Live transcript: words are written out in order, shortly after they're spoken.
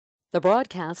The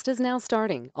broadcast is now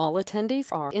starting. All attendees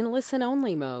are in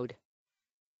listen-only mode.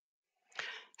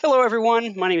 Hello,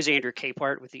 everyone. My name is Andrew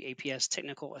Capehart with the APS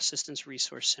Technical Assistance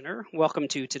Resource Center. Welcome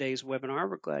to today's webinar.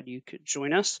 We're glad you could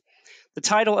join us. The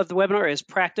title of the webinar is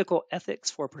Practical Ethics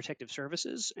for Protective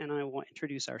Services, and I will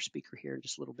introduce our speaker here in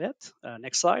just a little bit.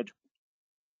 Next slide.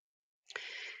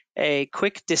 A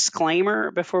quick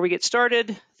disclaimer before we get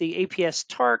started. The APS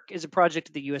TARC is a project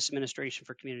of the U.S. Administration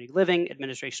for Community Living,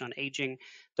 Administration on Aging,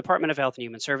 Department of Health and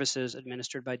Human Services,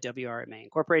 administered by WRMA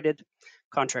Incorporated.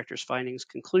 Contractors' findings,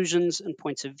 conclusions, and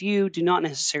points of view do not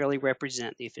necessarily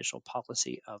represent the official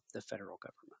policy of the federal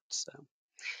government. So,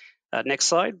 next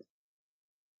slide.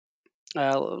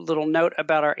 A little note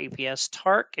about our APS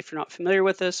TARC. If you're not familiar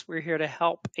with this, we're here to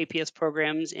help APS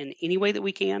programs in any way that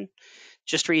we can.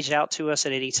 Just reach out to us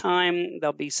at any time.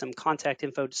 There'll be some contact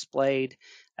info displayed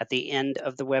at the end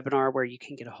of the webinar where you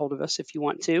can get a hold of us if you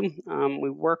want to. We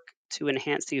work to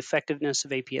enhance the effectiveness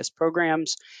of APS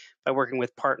programs by working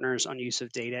with partners on use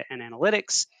of data and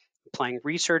analytics, applying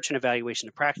research and evaluation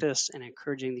to practice, and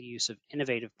encouraging the use of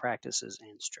innovative practices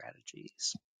and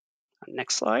strategies.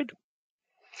 Next slide.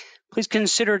 Please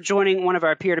consider joining one of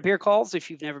our peer-to-peer calls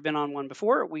if you've never been on one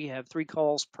before. We have 3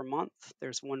 calls per month.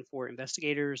 There's one for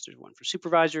investigators, there's one for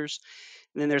supervisors,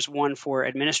 and then there's one for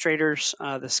administrators.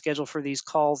 The schedule for these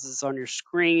calls is on your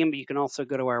screen, but you can also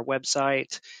go to our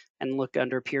website and look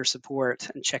under peer support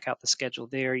and check out the schedule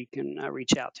there. You can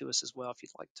reach out to us as well if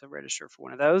you'd like to register for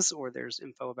one of those, or there's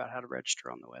info about how to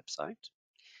register on the website.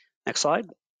 Next slide.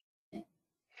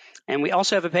 And we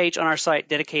also have a page on our site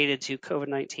dedicated to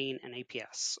COVID-19 and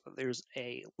APS. There's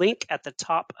a link at the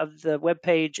top of the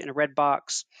webpage in a red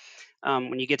box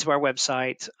when you get to our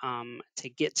website. To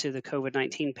get to the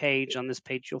COVID-19 page, on this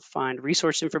page you'll find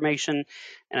resource information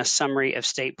and a summary of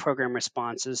state program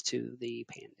responses to the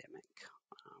pandemic.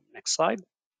 Next slide.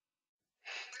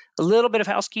 A little bit of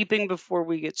housekeeping before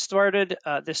we get started.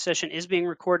 This session is being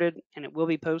recorded and it will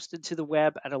be posted to the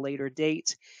web at a later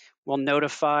date. We'll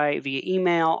notify via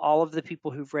email all of the people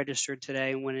who've registered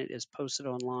today when it is posted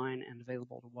online and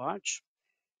available to watch.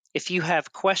 If you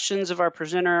have questions of our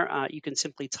presenter, you can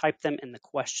simply type them in the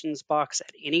questions box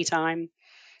at any time,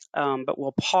 but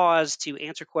we'll pause to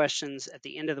answer questions at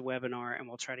the end of the webinar and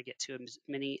we'll try to get to as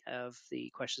many of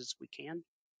the questions as we can.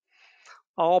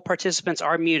 All participants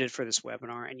are muted for this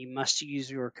webinar and you must use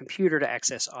your computer to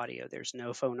access audio. There's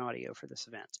no phone audio for this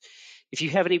event. If you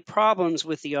have any problems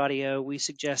with the audio, we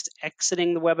suggest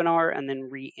exiting the webinar and then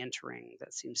re-entering.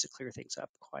 That seems to clear things up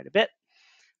quite a bit.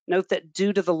 Note that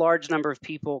due to the large number of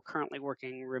people currently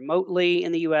working remotely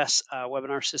in the US,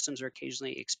 webinar systems are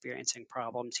occasionally experiencing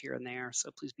problems here and there, so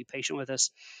please be patient with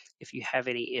us. If you have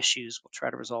any issues, we'll try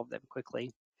to resolve them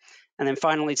quickly. And then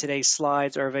finally, today's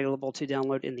slides are available to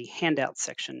download in the handout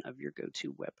section of your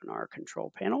GoToWebinar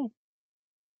control panel.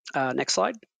 Next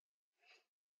slide.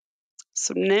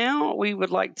 So now we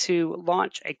would like to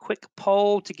launch a quick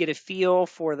poll to get a feel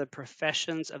for the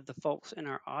professions of the folks in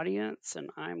our audience,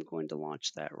 and I'm going to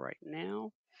launch that right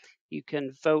now. You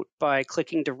can vote by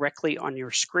clicking directly on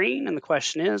your screen, and the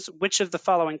question is, which of the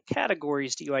following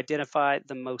categories do you identify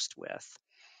the most with?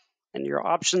 And your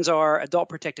options are adult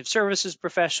protective services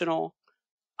professional,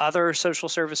 other social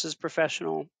services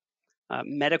professional,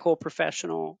 medical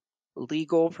professional,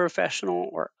 legal professional,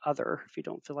 or other, if you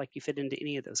don't feel like you fit into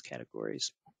any of those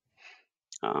categories.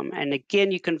 And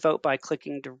again, you can vote by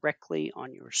clicking directly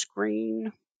on your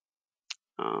screen.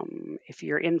 If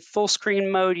you're in full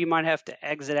screen mode, you might have to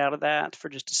exit out of that for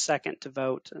just a second to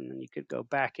vote, and then you could go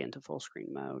back into full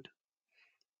screen mode.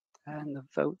 And the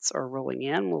votes are rolling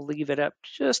in. We'll leave it up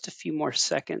just a few more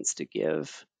seconds to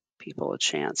give people a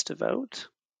chance to vote.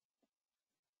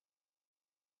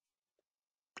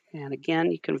 And again,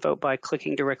 you can vote by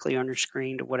clicking directly on your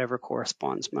screen to whatever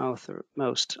corresponds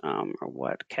most or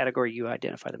what category you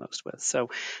identify the most with. So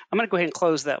I'm going to go ahead and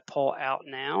close that poll out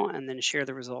now and then share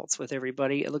the results with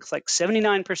everybody. It looks like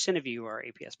 79% of you are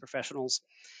APS professionals,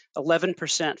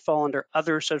 11% fall under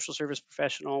other social service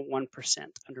professional, 1%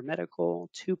 under medical,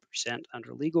 2%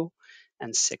 under legal,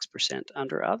 and 6%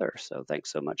 under other. So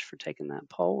thanks so much for taking that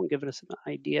poll and giving us an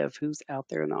idea of who's out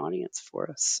there in the audience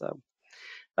for us. So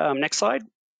next slide.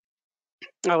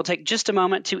 I will take just a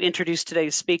moment to introduce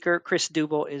today's speaker. Chris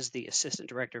Dubel is the Assistant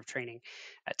Director of Training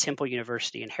at Temple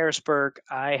University in Harrisburg.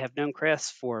 I have known Chris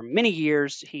for many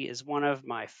years. He is one of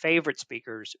my favorite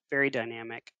speakers, very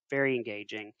dynamic, very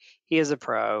engaging. He is a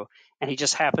pro, and he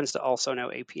just happens to also know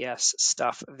APS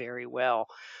stuff very well.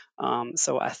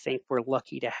 So I think we're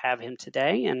lucky to have him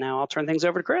today, and now I'll turn things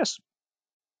over to Chris.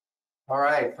 All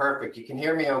right, perfect. You can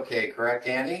hear me okay, correct,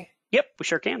 Andy? Yep, we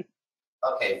sure can.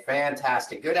 Okay,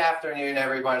 fantastic. Good afternoon,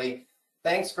 everybody.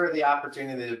 Thanks for the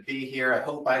opportunity to be here. I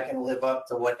hope I can live up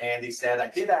to what Andy said. I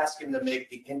did ask him to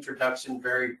make the introduction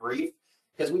very brief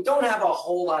because we don't have a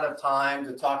whole lot of time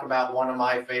to talk about one of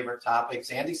my favorite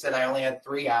topics. Andy said I only had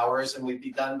 3 hours and we'd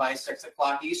be done by 6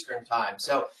 o'clock Eastern time.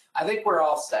 So I think we're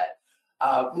all set.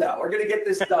 No, we're going to get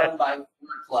this done by 4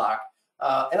 o'clock.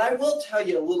 And I will tell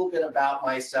you a little bit about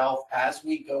myself as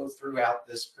we go throughout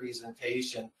this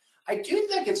presentation. I do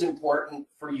think it's important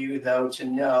for you, though, to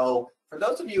know, for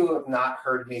those of you who have not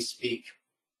heard me speak,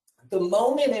 the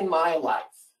moment in my life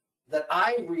that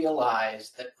I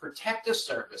realized that protective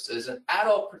services and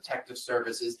adult protective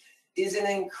services is an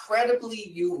incredibly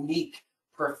unique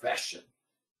profession.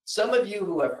 Some of you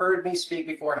who have heard me speak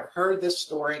before have heard this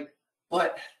story,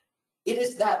 but it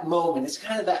is that moment. It's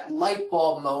kind of that light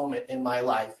bulb moment in my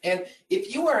life. And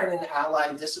if you are in an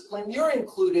allied discipline, you're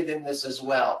included in this as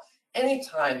well.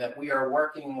 Anytime that we are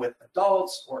working with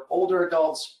adults or older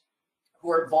adults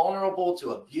who are vulnerable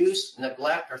to abuse,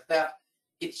 neglect, or theft,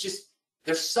 it's just,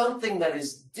 there's something that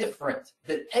is different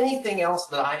than anything else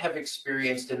that I have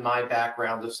experienced in my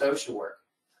background of social work.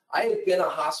 I had been a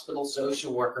hospital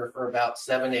social worker for about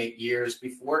 7, 8 years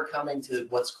before coming to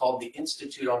what's called the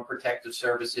Institute on Protective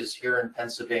Services here in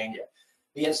Pennsylvania.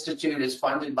 The Institute is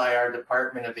funded by our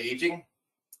Department of Aging,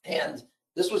 and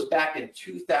this was back in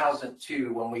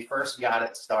 2002 when we first got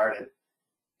it started.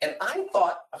 And I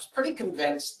was pretty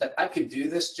convinced that I could do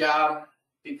this job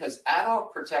because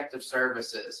adult protective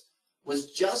services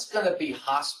was just going to be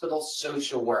hospital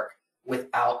social work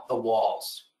without the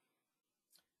walls.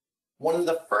 One of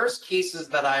the first cases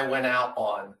that I went out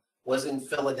on was in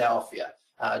Philadelphia.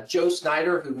 Joe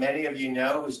Snyder, who many of you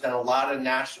know, who's done a lot of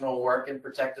national work in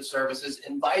protective services,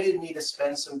 invited me to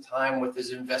spend some time with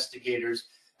his investigators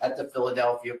at the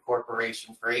Philadelphia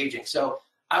Corporation for Aging. So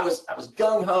I was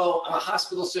gung-ho. I'm a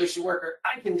hospital social worker.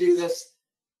 I can do this.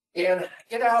 And I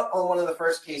get out on one of the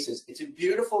first cases. It's a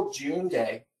beautiful June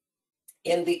day.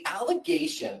 And the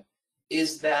allegation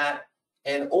is that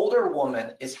an older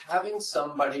woman is having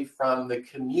somebody from the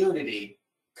community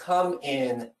come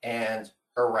in and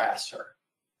harass her.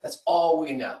 That's all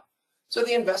we know. So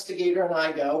the investigator and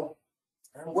I go,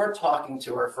 and we're talking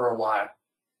to her for a while.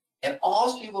 And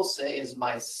all she will say is,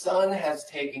 my son has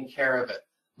taken care of it.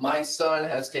 My son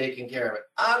has taken care of it.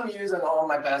 I'm using all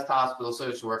my best hospital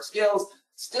social work skills.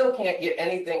 Still can't get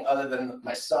anything other than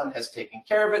my son has taken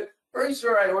care of it. Pretty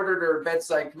sure I ordered her a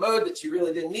bedside commode that she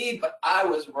really didn't need, but I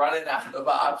was running out of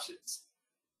options.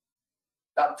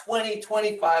 About 20,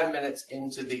 25 minutes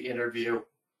into the interview,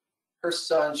 her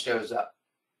son shows up.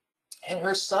 And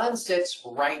her son sits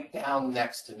right down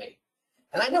next to me.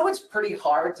 And I know it's pretty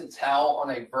hard to tell on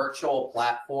a virtual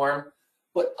platform,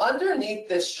 but underneath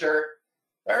this shirt,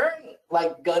 there are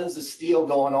like guns of steel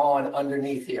going on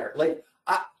underneath here.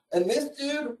 And this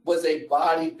dude was a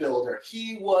bodybuilder.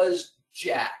 He was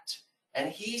jacked. And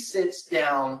he sits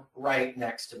down right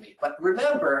next to me. But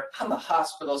remember, I'm a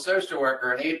hospital social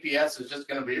worker, and APS is just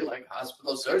going to be like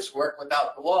hospital social work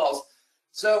without the walls.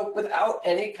 So without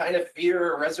any kind of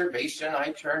fear or reservation,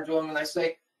 I turn to him and I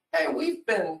say, hey, we've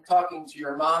been talking to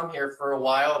your mom here for a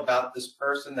while about this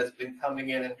person that's been coming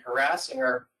in and harassing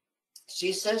her.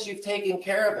 She says you've taken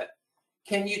care of it.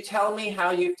 Can you tell me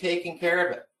how you've taken care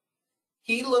of it?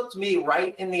 He looked me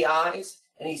right in the eyes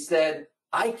and he said,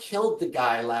 I killed the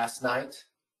guy last night.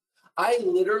 I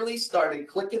literally started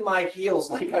clicking my heels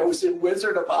like I was in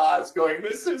Wizard of Oz going,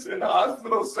 this isn't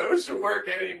hospital social work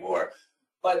anymore.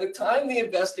 By the time the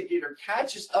investigator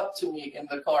catches up to me in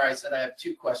the car, I said, I have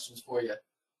 2 questions for you.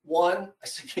 One, I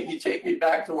said, can you take me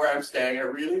back to where I'm staying? I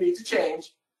really need to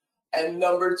change. And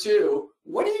number 2,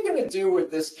 what are you going to do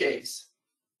with this case?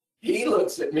 He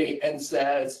looks at me and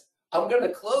says, I'm going to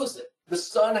close it. The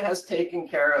son has taken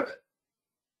care of it.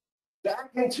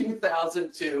 Back in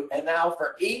 2002, and now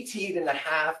for 18 and a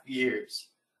half years,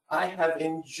 I have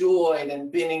enjoyed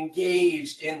and been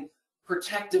engaged in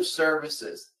protective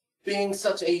services, being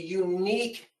such a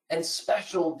unique and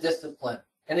special discipline.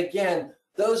 And again,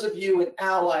 those of you in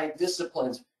allied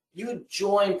disciplines, you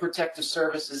join protective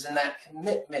services in that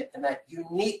commitment and that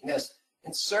uniqueness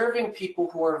in serving people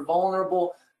who are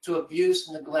vulnerable to abuse,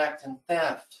 neglect, and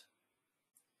theft.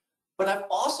 But I've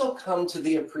also come to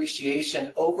the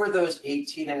appreciation over those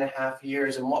 18 and a half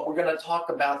years, and what we're going to talk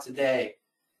about today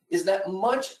is that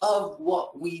much of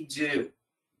what we do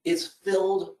is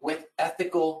filled with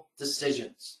ethical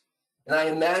decisions. And I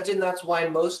imagine that's why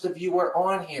most of you are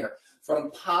on here,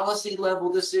 from policy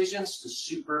level decisions to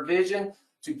supervision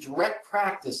to direct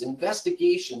practice,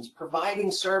 investigations,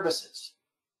 providing services.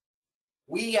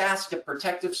 We ask of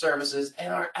protective services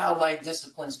and our allied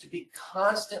disciplines to be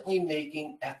constantly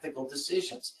making ethical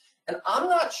decisions. And I'm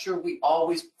not sure we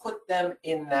always put them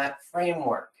in that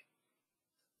framework.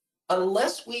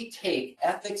 Unless we take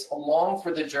ethics along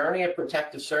for the journey of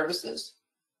protective services,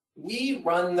 we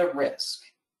run the risk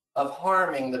of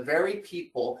harming the very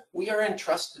people we are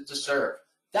entrusted to serve.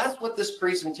 That's what this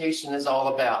presentation is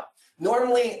all about.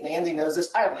 Normally, and Andy knows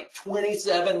this, I have like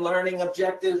 27 learning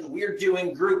objectives. We're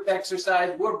doing group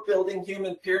exercise. We're building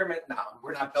human pyramid. No,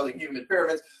 we're not building human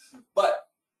pyramids, but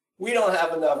we don't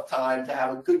have enough time to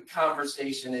have a good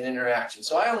conversation and interaction.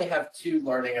 So I only have 2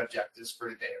 learning objectives for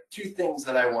today, or 2 things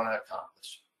that I want to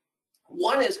accomplish.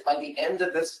 One is by the end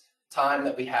of this time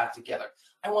that we have together,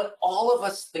 I want all of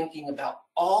us thinking about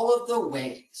all of the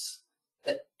ways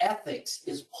that ethics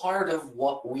is part of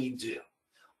what we do,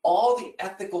 all the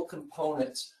ethical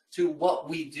components to what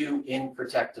we do in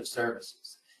protective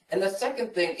services. And the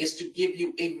second thing is to give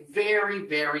you a very,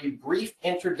 very brief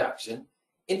introduction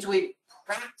into a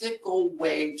practical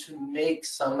way to make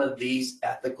some of these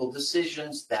ethical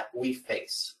decisions that we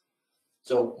face.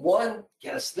 So 1,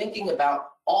 get us thinking about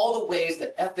all the ways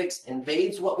that ethics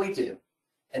invades what we do.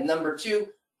 And number 2,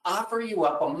 offer you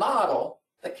up a model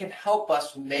that can help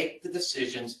us make the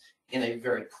decisions in a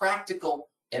very practical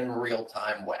and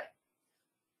real-time way.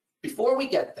 Before we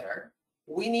get there,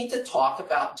 we need to talk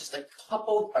about just a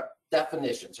couple of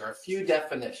definitions, or a few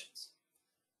definitions.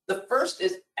 The first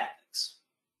is ethics.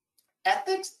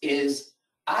 Ethics is,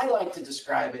 I like to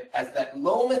describe it as that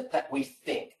moment that we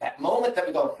think, that moment that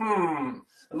we go,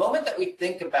 the moment that we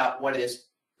think about what is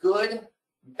good,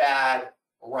 bad,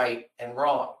 right, and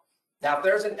wrong. Now, if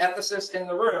there's an ethicist in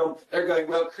the room, they're going,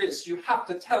 well, Chris, you have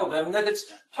to tell them that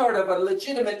it's part of a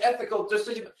legitimate ethical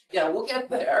decision. Yeah, we'll get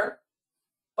there.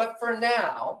 But for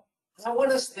now, I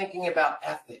want us thinking about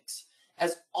ethics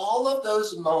as all of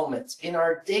those moments in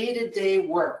our day-to-day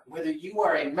work, whether you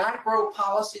are a macro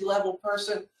policy level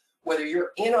person, whether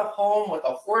you're in a home with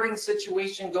a hoarding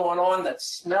situation going on that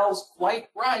smells quite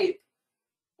right,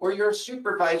 or you're a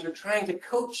supervisor trying to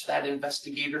coach that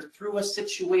investigator through a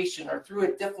situation or through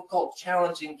a difficult,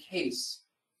 challenging case.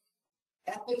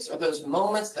 Ethics are those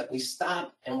moments that we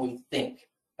stop and we think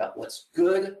about what's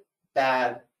good,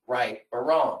 bad, right, or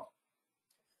wrong.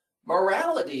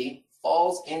 Morality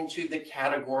falls into the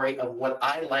category of what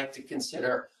I like to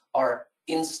consider our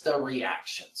insta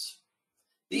reactions.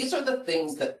 These are the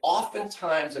things that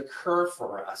oftentimes occur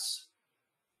for us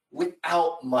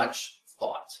without much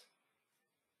thought.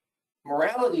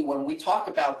 Morality, when we talk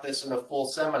about this in a full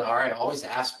seminar, I always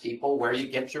ask people where you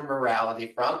get your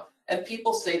morality from, and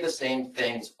people say the same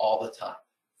things all the time.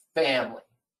 Family,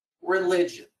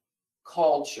 religion,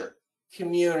 culture,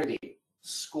 community,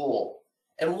 school.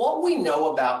 And what we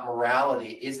know about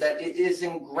morality is that it is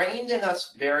ingrained in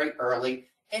us very early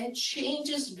and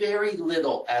changes very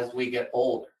little as we get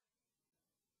older.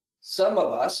 Some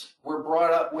of us were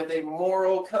brought up with a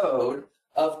moral code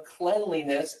of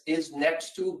cleanliness is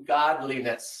next to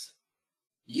godliness.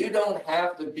 You don't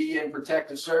have to be in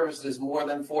protective services more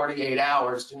than 48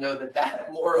 hours to know that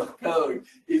that moral code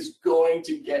is going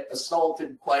to get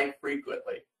assaulted quite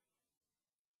frequently.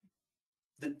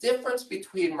 The difference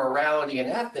between morality and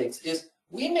ethics is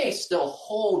we may still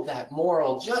hold that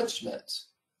moral judgment,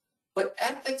 but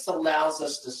ethics allows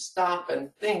us to stop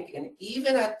and think, and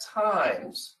even at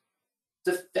times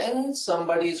defend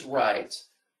somebody's right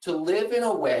to live in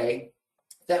a way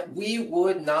that we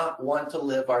would not want to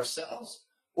live ourselves,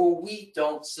 or we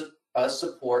don't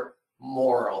support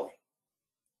morally.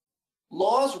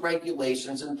 Laws,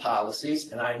 regulations, and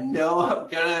policies, and I know I'm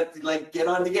gonna get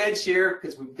on the edge here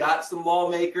because we've got some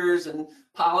lawmakers and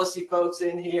policy folks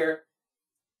in here.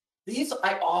 These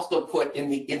I also put in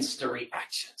the insta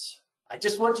reactions. I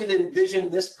just want you to envision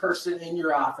this person in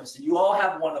your office, and you all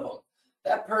have one of them.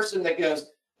 That person that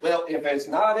goes, well, if it's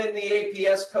not in the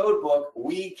APS code book,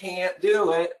 we can't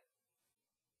do it.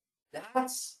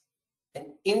 That's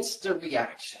an insta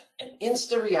reaction. An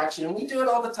insta reaction, and we do it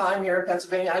all the time here in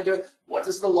Pennsylvania. I do it. What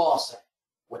does the law say?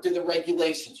 What do the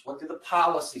regulations? What do the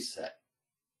policies say?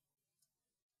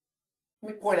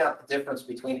 Let me point out the difference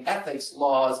between ethics,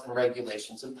 laws, and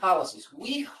regulations and policies.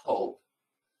 We hope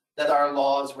that our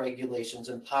laws, regulations,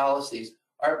 and policies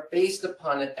are based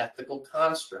upon an ethical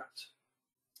construct.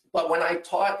 But when I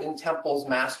taught in Temple's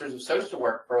Masters of Social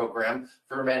Work program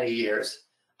for many years,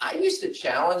 I used to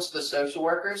challenge the social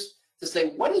workers to say,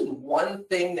 what is one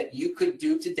thing that you could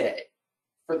do today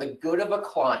for the good of a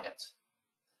client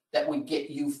that would get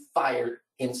you fired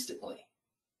instantly?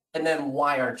 And then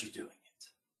why aren't you doing it?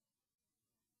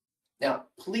 Now,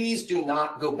 please do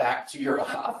not go back to your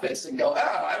office and go, oh,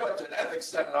 I went to an ethics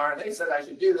seminar and they said I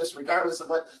should do this regardless of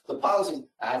what the policy.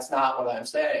 That's not what I'm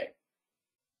saying.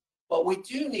 But we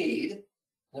do need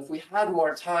And if we had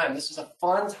more time, this is a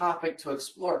fun topic to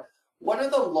explore. What are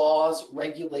the laws,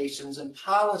 regulations, and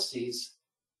policies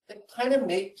that kind of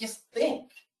make you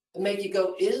think, that make you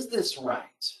go, is this right?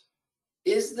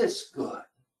 Is this good?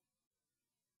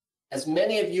 As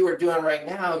many of you are doing right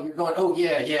now, you're going, oh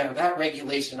yeah, that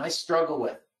regulation I struggle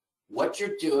with. What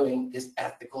you're doing is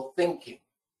ethical thinking.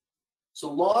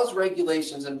 So laws,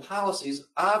 regulations, and policies,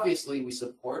 obviously we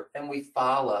support and we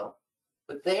follow,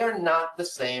 but they are not the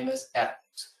same as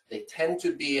ethics. They tend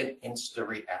to be an instant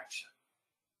reaction.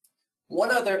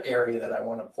 One other area that I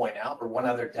want to point out, or one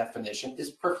other definition,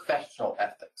 is professional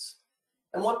ethics.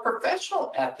 And what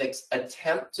professional ethics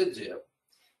attempt to do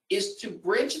is to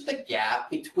bridge the gap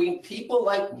between people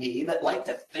like me that like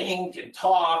to think and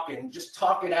talk and just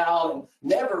talk it out and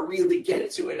never really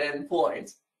get to an end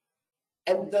point,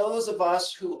 and those of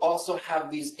us who also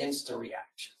have these instant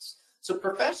reactions. So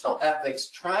professional ethics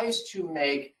tries to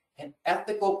make an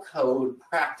ethical code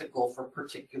practical for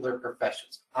particular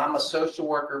professions. I'm a social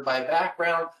worker by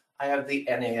background. I have the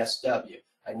NASW.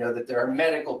 I know that there are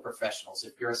medical professionals.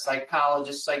 If you're a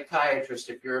psychologist, psychiatrist,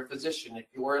 if you're a physician, if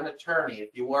you are an attorney,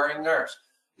 if you are a nurse,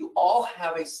 you all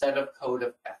have a set of code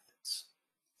of ethics.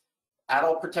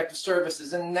 Adult Protective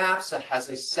Services and NAPSA has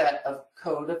a set of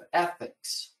code of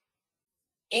ethics.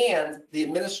 And the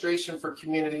Administration for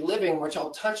Community Living, which I'll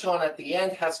touch on at the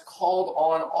end, has called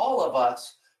on all of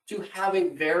us to have a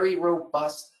very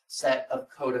robust set of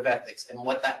code of ethics. And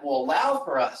what that will allow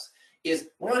for us is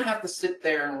we don't have to sit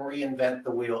there and reinvent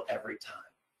the wheel every time.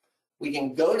 We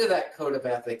can go to that code of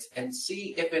ethics and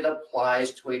see if it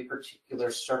applies to a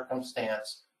particular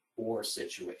circumstance or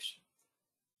situation.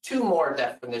 Two more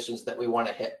definitions that we want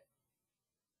to hit.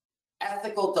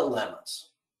 Ethical dilemmas.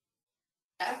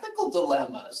 Ethical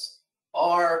dilemmas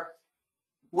are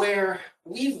where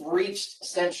we've reached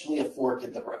essentially a fork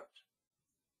in the road.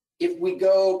 If we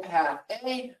go path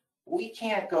A, we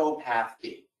can't go path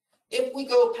B. If we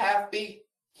go path B,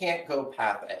 can't go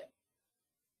path A.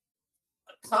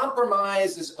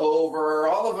 Compromise is over.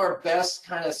 All of our best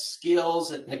kind of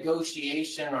skills at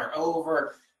negotiation are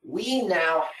over. We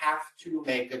now have to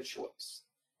make a choice.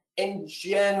 And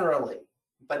generally,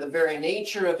 by the very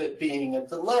nature of it being a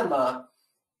dilemma,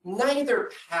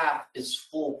 neither path is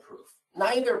foolproof.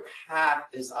 Neither path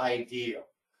is ideal.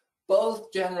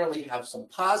 Both generally have some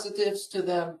positives to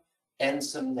them and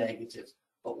some negatives.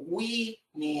 But we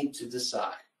need to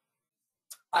decide.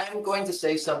 I am going to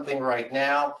say something right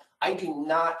now. I do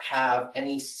not have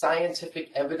any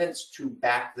scientific evidence to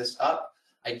back this up.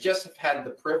 I just have had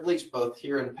the privilege, both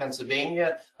here in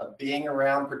Pennsylvania, of being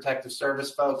around protective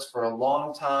service folks for a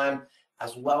long time,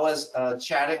 as well as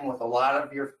chatting with a lot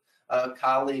of your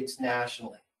colleagues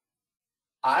nationally.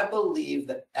 I believe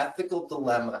that ethical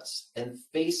dilemmas and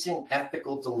facing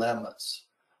ethical dilemmas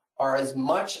are as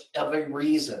much of a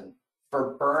reason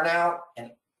for burnout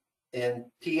and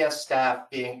PS staff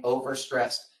being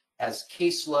overstressed as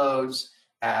caseloads,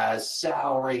 as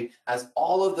salary, as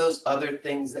all of those other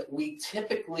things that we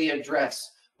typically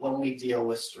address when we deal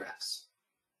with stress.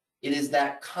 It is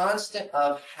that constant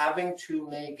of having to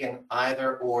make an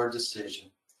either or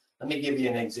decision. Let me give you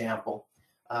an example.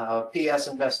 PS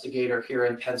investigator here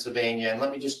in Pennsylvania, and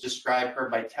let me just describe her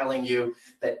by telling you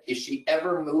that if she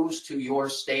ever moves to your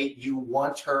state, you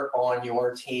want her on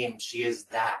your team. She is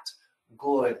that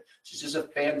good. She's just a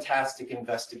fantastic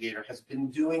investigator, has been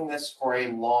doing this for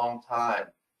a long time.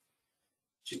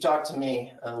 She talked to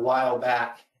me a while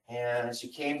back, and she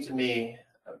came to me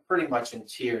pretty much in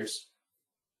tears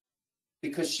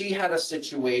because she had a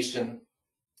situation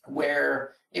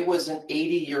where it was an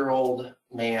 80-year-old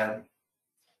man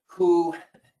who,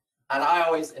 and I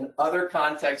always, in other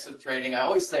contexts of training, I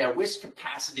always say, I wish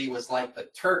capacity was like the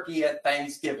turkey at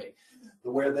Thanksgiving,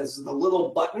 where there's the little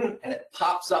button and it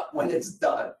pops up when it's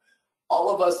done.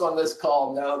 All of us on this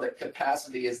call know that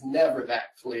capacity is never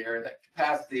that clear, that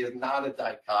capacity is not a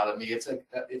dichotomy,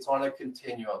 it's on a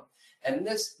continuum. And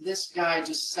this guy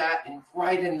just sat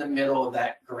right in the middle of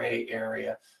that gray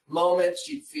area. Moments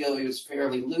you'd feel he was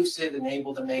fairly lucid and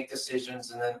able to make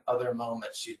decisions, and then other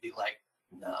moments you'd be like,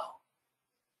 no.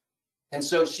 And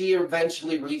so she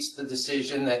eventually reached the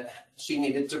decision that she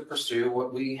needed to pursue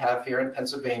what we have here in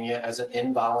Pennsylvania as an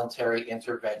involuntary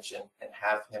intervention and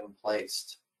have him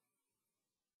placed.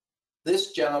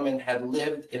 This gentleman had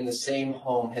lived in the same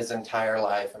home his entire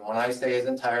life. And when I say his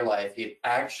entire life, he had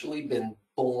actually been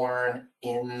born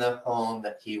in the home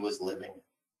that he was living in.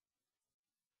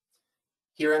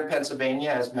 Here in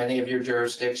Pennsylvania, as many of your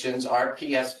jurisdictions, our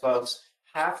PS folks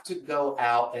have to go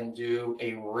out and do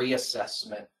a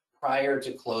reassessment prior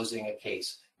to closing a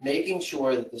case, making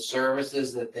sure that the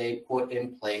services that they put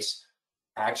in place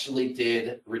actually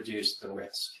did reduce the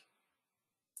risk.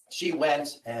 She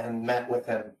went and met with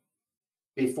him.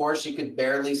 Before she could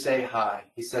barely say hi,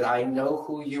 he said, "I know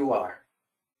who you are.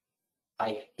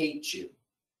 I hate you.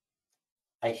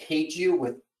 I hate you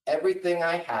with everything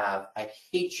I have. I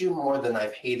hate you more than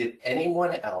I've hated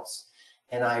anyone else.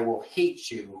 And I will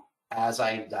hate you as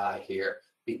I die here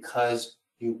because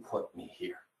you put me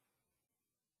here."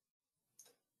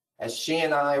 As she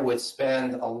and I would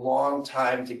spend a long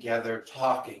time together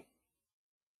talking,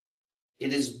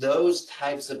 it is those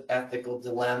types of ethical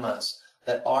dilemmas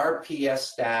that our PS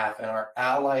staff and our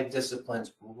allied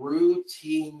disciplines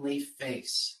routinely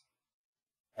face.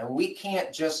 And we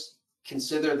can't just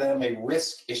consider them a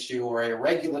risk issue or a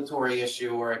regulatory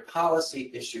issue or a policy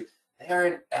issue. They're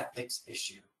an ethics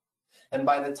issue. And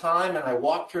by the time, and I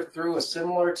walked her through a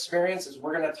similar experience as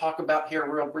we're going to talk about here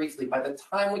real briefly, by the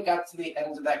time we got to the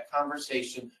end of that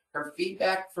conversation, her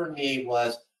feedback for me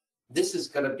was, this is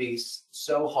going to be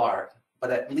so hard, but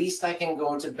at least I can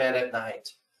go to bed at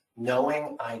night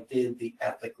knowing I did the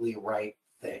ethically right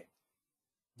thing.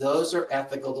 Those are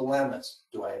ethical dilemmas.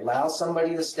 Do I allow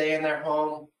somebody to stay in their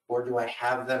home, or do I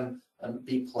have them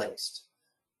be placed?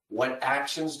 What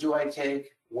actions do I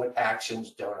take? What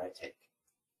actions don't I take?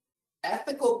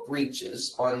 Ethical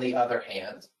breaches, on the other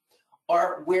hand,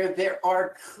 are where there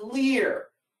are clear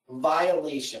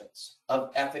violations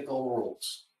of ethical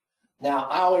rules. Now,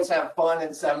 I always have fun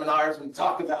in seminars. We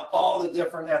talk about all the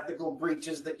different ethical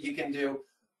breaches that you can do.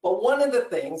 But one of the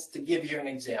things, to give you an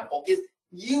example, is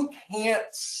you can't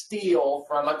steal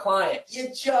from a client. You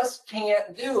just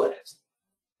can't do it.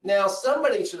 Now,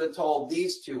 somebody should have told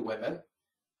these two women.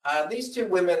 These two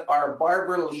women are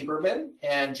Barbara Lieberman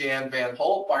and Jan Van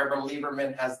Holt. Barbara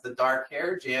Lieberman has the dark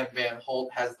hair. Jan Van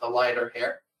Holt has the lighter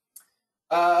hair.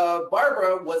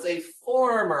 Barbara was a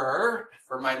former,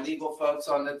 for my legal folks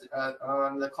on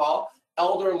the call,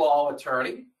 elder law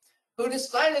attorney who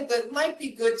decided that it might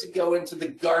be good to go into the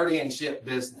guardianship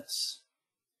business.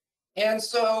 And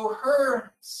so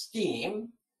her scheme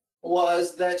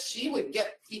was that she would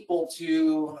get people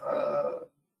to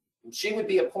she would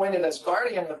be appointed as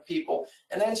guardian of people,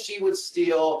 and then she would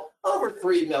steal over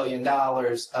 $3 million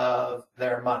of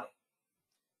their money.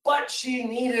 But she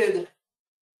needed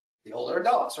the older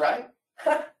adults, right?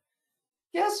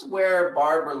 Guess where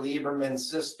Barbara Lieberman's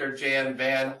sister Jan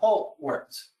Van Holt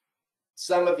worked?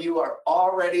 Some of you are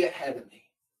already ahead of me.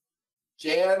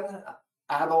 Jan,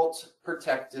 Adult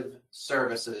Protective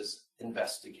Services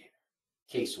investigator,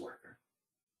 caseworker.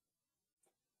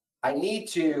 I need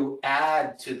to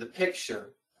add to the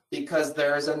picture because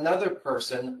there is another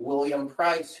person, William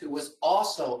Price, who was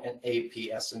also an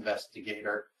APS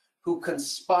investigator, who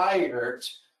conspired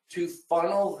to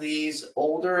funnel these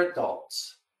older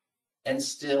adults and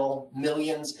steal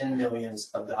millions and millions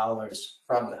of dollars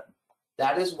from them.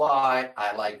 That is why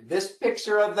I like this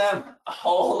picture of them a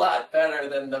whole lot better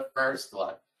than the first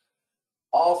one.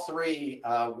 All three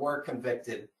were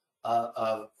convicted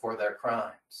for their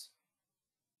crimes.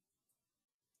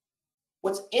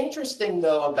 What's interesting,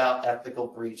 though, about ethical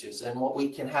breaches, and what we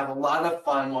can have a lot of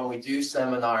fun when we do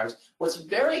seminars, what's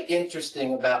very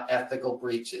interesting about ethical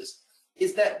breaches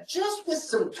is that just with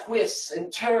some twists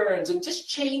and turns and just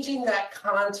changing that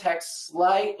context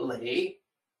slightly,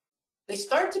 they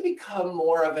start to become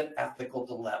more of an ethical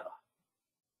dilemma.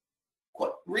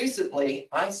 Recently,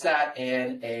 I sat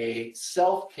in a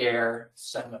self-care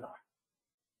seminar.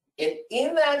 And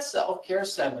in that self-care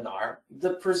seminar,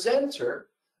 the presenter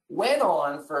went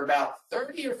on for about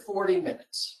 30 or 40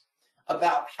 minutes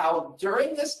about how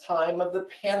during this time of the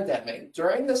pandemic,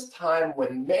 during this time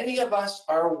when many of us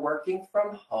are working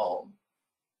from home,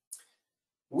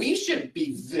 we should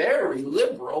be very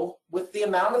liberal with the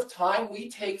amount of time we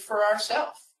take for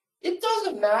ourselves. It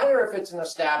doesn't matter if it's an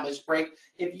established break.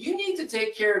 If you need to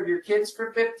take care of your kids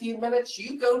for 15 minutes,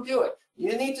 you go do it.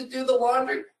 You need to do the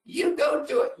laundry, you go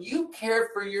do it. You care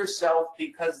for yourself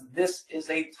because this is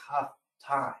a tough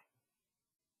time.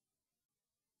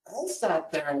 I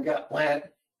sat there and went,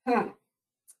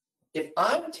 if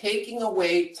I'm taking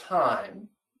away time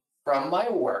from my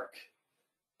work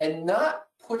and not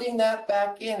putting that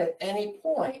back in at any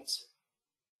point,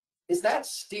 is that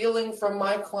stealing from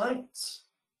my clients?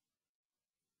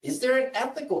 Is there an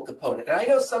ethical component? And I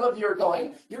know some of you are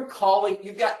going,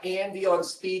 you've got Andy on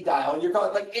speed dial. You're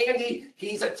going like, Andy,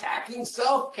 he's attacking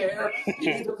self-care.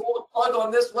 You need to pull the plug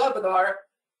on this webinar.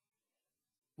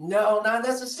 No, not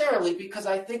necessarily, because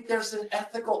I think there's an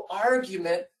ethical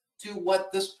argument to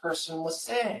what this person was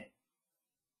saying.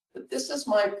 But this is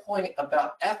my point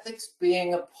about ethics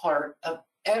being a part of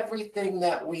everything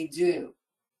that we do.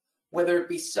 whether it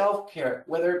be self-care,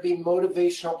 whether it be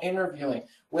motivational interviewing,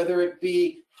 whether it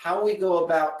be how we go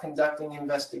about conducting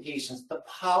investigations, the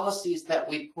policies that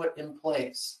we put in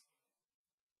place.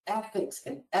 Ethics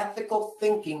and ethical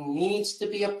thinking needs to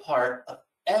be a part of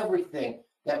everything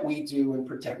that we do in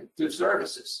protective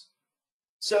services.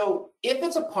 So if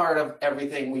it's a part of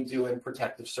everything we do in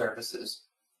protective services,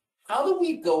 how do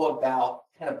we go about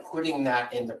kind of putting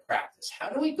that into practice? How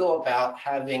do we go about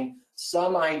having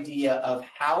some idea of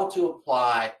how to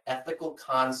apply ethical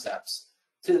concepts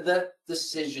to the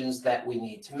decisions that we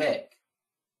need to make?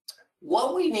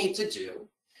 What we need to do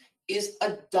is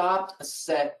adopt a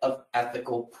set of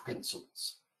ethical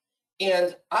principles.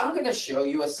 And I'm going to show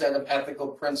you a set of ethical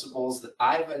principles that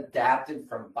I've adapted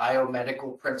from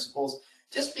biomedical principles,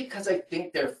 just because I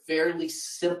think they're fairly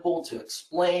simple to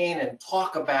explain and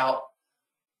talk about.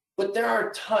 But there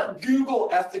are Google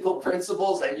ethical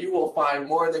principles and you will find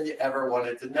more than you ever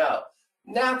wanted to know.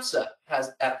 NAPSA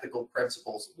has ethical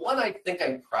principles. One I think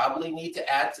I probably need to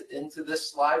add into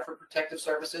this slide for protective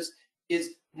services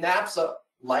is NAPSA,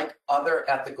 like other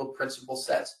ethical principle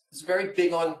sets, is very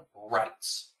big on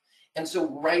rights. And so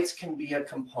rights can be a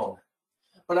component.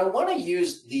 But I want to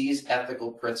use these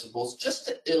ethical principles just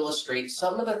to illustrate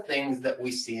some of the things that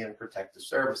we see in protective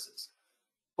services.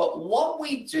 But what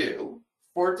we do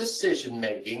for decision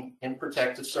making in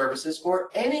protective services, or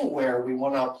anywhere we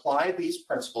want to apply these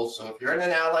principles, so if you're in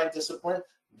an allied discipline,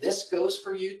 this goes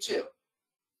for you too,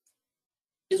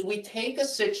 is we take a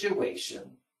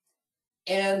situation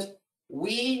and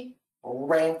we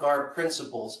rank our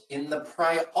principles in the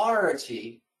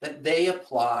priority that they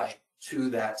apply to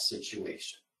that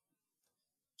situation.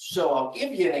 So I'll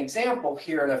give you an example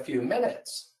here in a few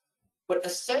minutes, but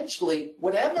essentially,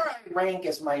 whatever I rank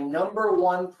as my number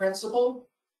one principle,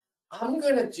 I'm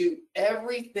going to do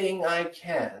everything I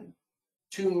can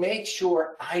to make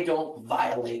sure I don't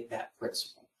violate that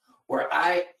principle, or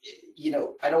I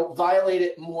don't violate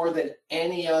it more than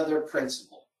any other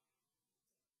principle.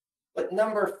 But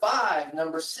number 5,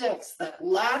 number 6, that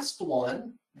last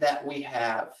one that we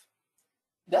have,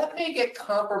 that may get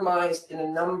compromised in a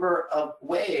number of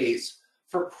ways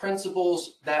for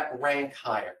principles that rank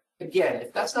higher. Again,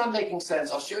 if that's not making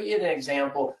sense, I'll show you an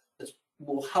example that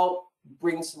will help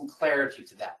bring some clarity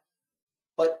to that.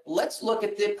 But let's look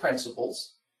at the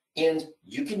principles, and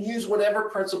you can use whatever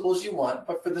principles you want,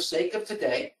 but for the sake of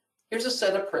today, here's a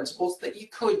set of principles that you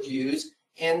could use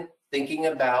in thinking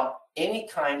about any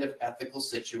kind of ethical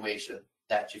situation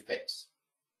that you face.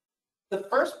 The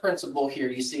first principle here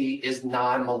you see is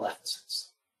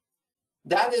non-maleficence.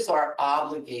 That is our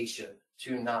obligation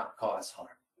to not cause harm.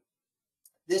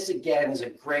 This again is a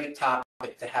great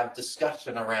topic to have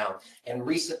discussion around, and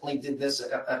recently did this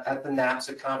at the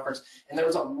NAPSA conference, and there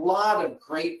was a lot of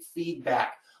great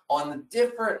feedback on the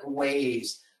different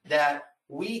ways that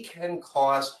we can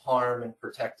cause harm in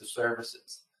protective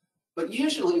services. But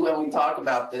usually when we talk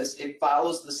about this, it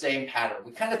follows the same pattern.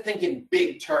 We kind of think in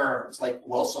big terms, like,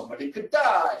 well, somebody could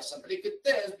die, somebody could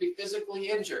be physically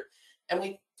injured. And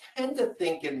we tend to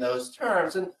think in those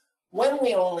terms. And when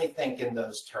we only think in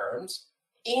those terms,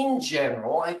 in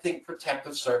general, I think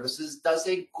protective services does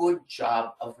a good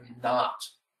job of not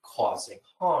causing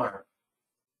harm.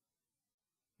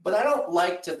 But I don't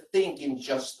like to think in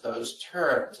just those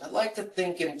terms. I like to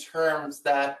think in terms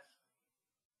that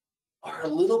are a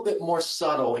little bit more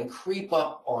subtle and creep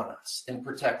up on us in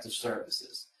protective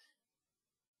services.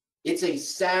 It's a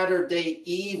Saturday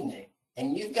evening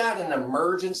and you've got an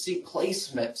emergency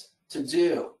placement to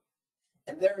do.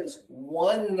 And there is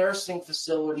one nursing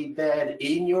facility bed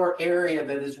in your area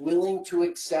that is willing to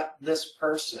accept this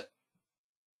person.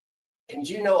 And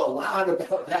you know a lot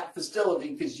about that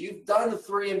facility because you've done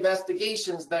 3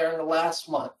 investigations there in the last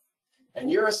month.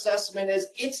 And your assessment is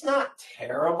it's not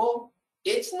terrible.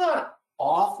 It's not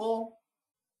awful,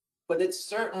 but it's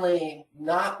certainly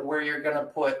not where you're going to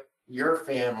put your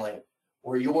family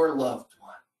or your loved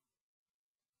one.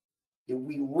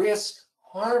 We risk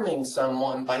harming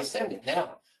someone by sending.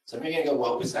 Now, some of you are going to go,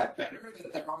 well, was that better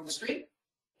that they're on the street?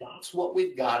 That's what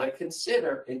we've got to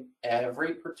consider in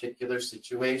every particular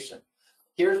situation.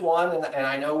 Here's one, and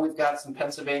I know we've got some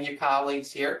Pennsylvania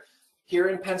colleagues here. Here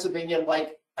in Pennsylvania,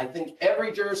 like I think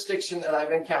every jurisdiction that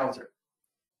I've encountered,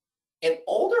 and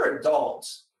older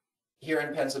adults here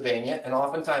in Pennsylvania, and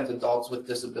oftentimes adults with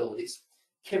disabilities,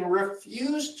 can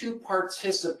refuse to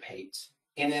participate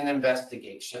in an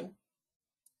investigation,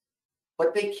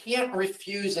 but they can't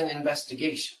refuse an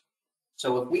investigation.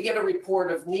 So if we get a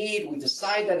report of need, we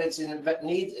decide that it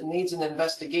needs an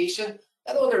investigation,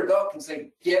 that older adult can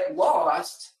say, get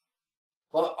lost,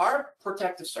 Well, our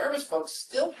protective service folks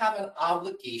still have an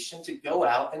obligation to go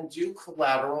out and do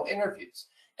collateral interviews.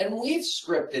 And we've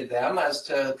scripted them as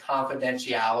to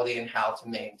confidentiality and how to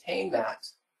maintain that.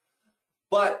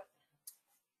 But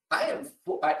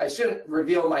I shouldn't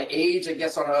reveal my age, I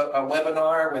guess, on a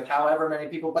webinar with however many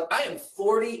people, but I am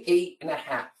 48 and a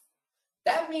half.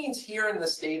 That means here in the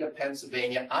state of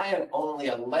Pennsylvania, I am only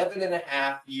 11 and a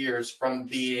half years from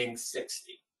being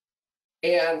 60.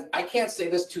 And I can't say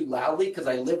this too loudly because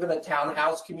I live in a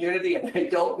townhouse community and I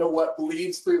don't know what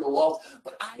bleeds through the walls,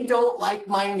 but I don't like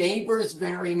my neighbors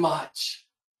very much.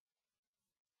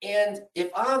 And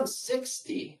if I'm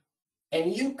 60,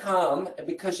 and you come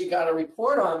because you got a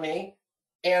report on me,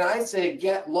 and I say,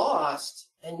 get lost,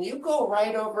 and you go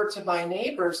right over to my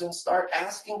neighbors and start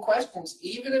asking questions,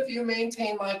 even if you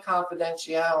maintain my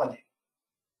confidentiality,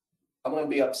 I'm going to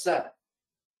be upset.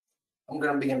 I'm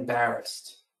going to be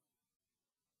embarrassed.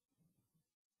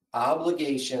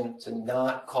 Obligation to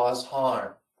not cause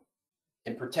harm.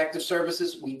 In protective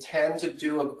services, we tend to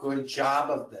do a good job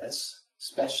of this,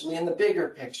 especially in the bigger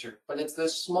picture, but it's the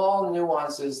small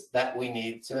nuances that we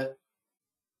need to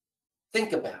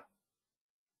think about.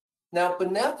 Now,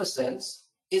 beneficence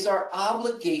is our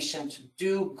obligation to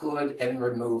do good and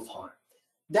remove harm.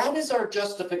 That is our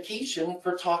justification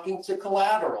for talking to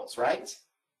collaterals, right?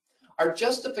 Our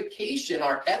justification,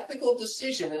 our ethical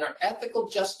decision, and our ethical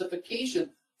justification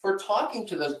for talking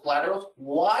to those collaterals,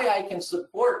 why I can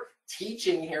support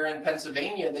teaching here in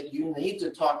Pennsylvania that you need to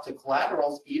talk to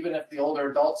collaterals, even if the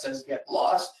older adult says get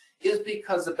lost, is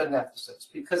because of beneficence.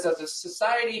 Because as a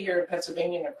society here in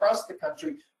Pennsylvania and across the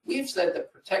country, we've said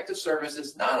that protective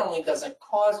services not only doesn't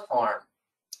cause harm,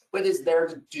 but is there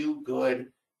to do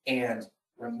good and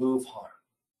remove harm.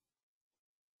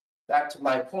 Back to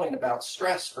my point about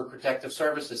stress for protective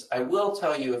services, I will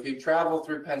tell you, if you travel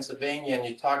through Pennsylvania and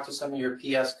you talk to some of your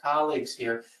PS colleagues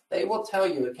here, they will tell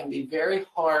you it can be very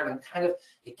hard and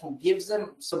it can give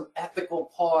them some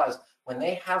ethical pause when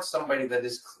they have somebody that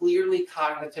is clearly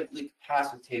cognitively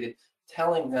capacitated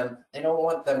telling them they don't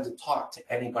want them to talk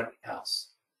to anybody else.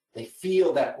 They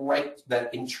feel that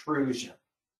intrusion.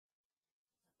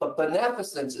 But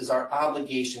beneficence is our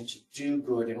obligation to do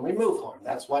good and remove harm.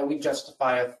 That's why we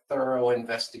justify a thorough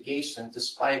investigation,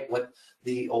 despite what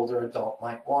the older adult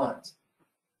might want.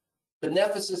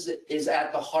 Beneficence is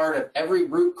at the heart of every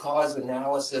root cause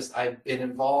analysis I've been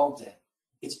involved in.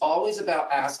 It's always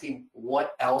about asking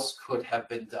what else could have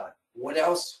been done? What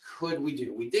else could we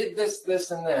do? We did this, this,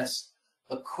 and this,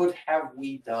 but could have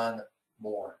we done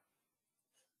more?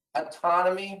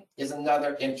 Autonomy is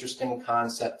another interesting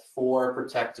concept for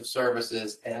protective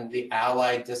services and the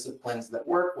allied disciplines that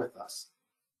work with us.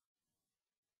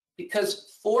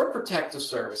 Because for protective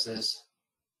services,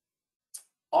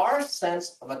 our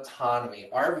sense of autonomy,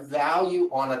 our value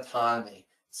on autonomy,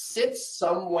 sits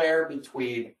somewhere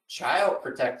between child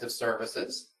protective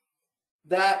services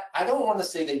that I don't want to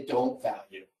say they don't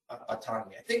value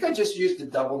autonomy. I think I just used a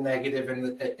double negative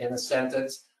in a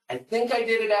sentence. I think I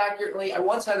did it accurately. I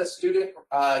once had a student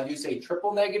use a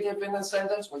triple negative in a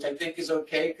sentence, which I think is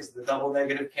okay because the double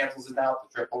negative cancels it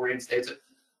out, the triple reinstates it.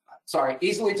 Sorry,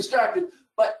 easily distracted.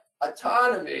 But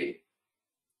autonomy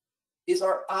is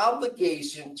our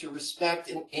obligation to respect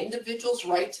an individual's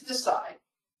right to decide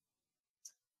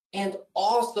and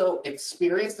also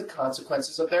experience the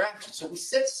consequences of their actions. So we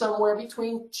sit somewhere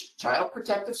between child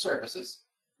protective services,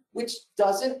 which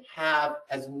doesn't have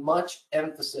as much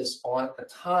emphasis on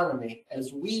autonomy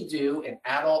as we do in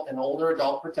adult and older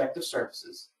adult protective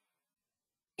services,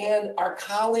 and our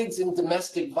colleagues in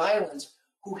domestic violence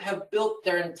who have built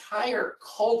their entire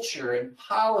culture and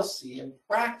policy and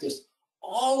practice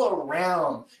all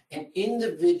around an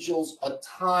individual's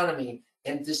autonomy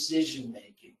and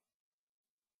decision-making.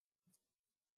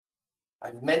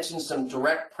 I've mentioned some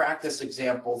direct practice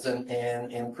examples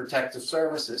in protective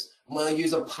services. I'm going to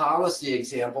use a policy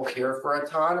example here for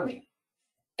autonomy.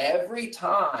 Every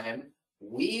time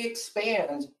we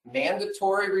expand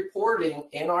mandatory reporting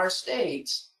in our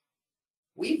states,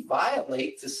 we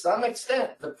violate to some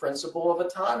extent the principle of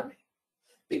autonomy.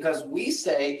 Because we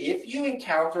say if you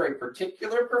encounter a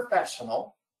particular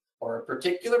professional or a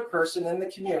particular person in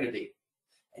the community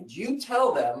and you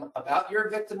tell them about your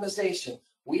victimization,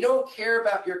 we don't care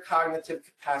about your cognitive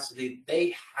capacity.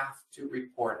 They have to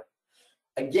report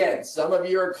it. Again, some of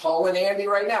you are calling Andy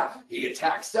right now. He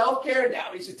attacked self-care. Now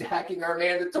he's attacking our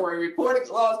mandatory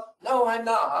reporting laws. No, I'm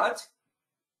not.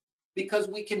 Because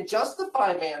we can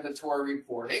justify mandatory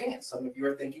reporting, and some of you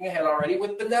are thinking ahead already,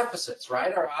 with beneficence,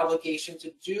 right? Our obligation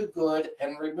to do good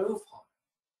and remove harm.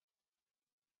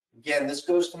 Again, this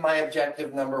goes to my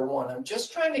objective number one. I'm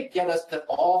just trying to get us to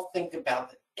all think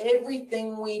about the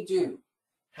Everything we do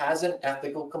has an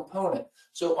ethical component.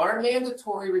 So our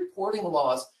mandatory reporting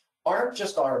laws aren't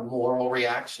just our moral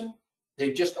reaction.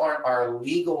 They just aren't our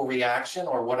legal reaction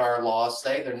or what our laws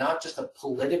say. They're not just a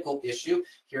political issue.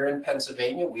 Here in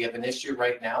Pennsylvania, we have an issue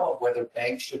right now of whether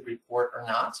banks should report or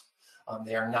not.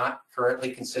 They are not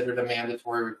currently considered a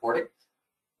mandatory reporting.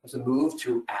 There's a move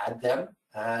to add them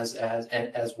as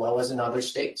well as in other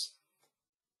states.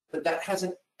 But that has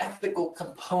an ethical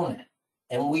component.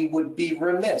 And we would be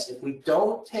remiss if we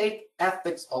don't take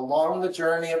ethics along the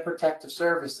journey of protective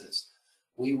services.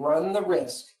 We run the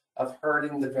risk of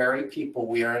hurting the very people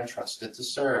we are entrusted to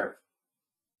serve.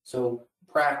 So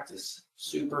practice,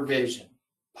 supervision,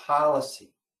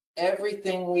 policy,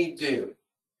 everything we do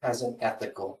has an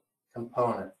ethical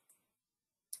component.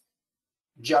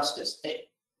 Justice. It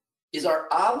is our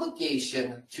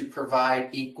obligation to provide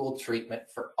equal treatment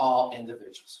for all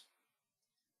individuals.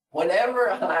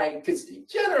 Whenever because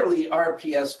generally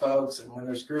RPS folks, and when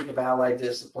there's a group of allied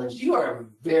disciplines, you are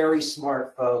very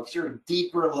smart folks, you're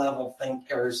deeper level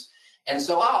thinkers. And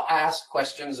so I'll ask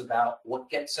questions about what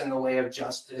gets in the way of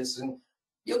justice, and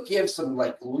you'll give some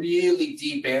like really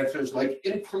deep answers like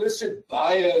implicit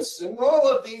bias and all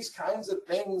of these kinds of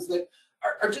things that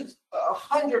are just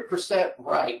 100%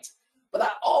 right. But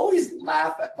I always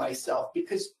laugh at myself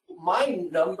because my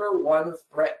number one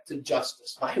threat to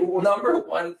justice, my number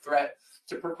one threat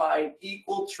to provide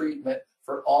equal treatment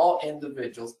for all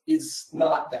individuals is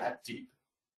not that deep.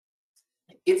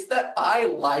 It's that I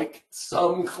like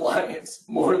some clients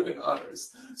more than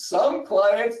others. Some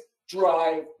clients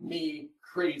drive me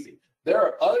crazy. There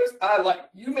are others I like.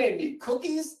 You made me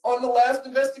cookies on the last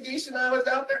investigation I was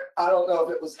out there. I don't know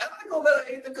if it was ethical that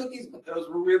I ate the cookies, but those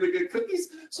were really good cookies.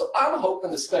 So I'm hoping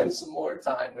to spend some more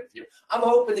time with you. I'm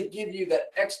hoping to give you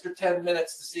that extra 10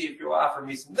 minutes to see if you'll offer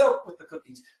me some milk with the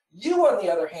cookies. You, on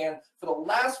the other hand, for the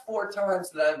last 4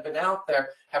 times that I've been out there,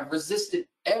 have resisted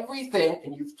everything,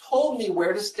 and you've told me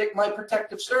where to stick my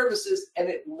protective services, and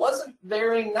it wasn't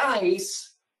very nice.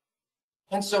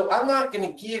 And so I'm not going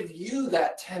to give you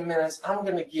that 10 minutes. I'm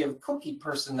going to give Cookie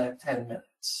Person that 10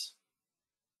 minutes.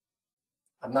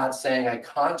 I'm not saying I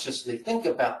consciously think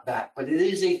about that, but it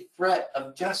is a threat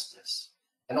of justice.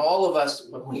 And all of us,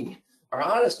 when we are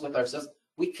honest with ourselves,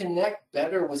 we connect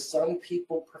better with some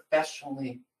people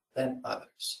professionally than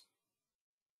others.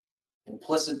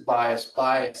 Implicit bias,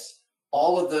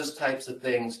 all of those types of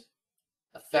things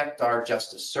affect our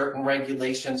justice. Certain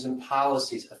regulations and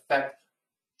policies affect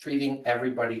treating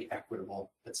everybody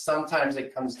equitable. But sometimes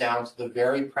it comes down to the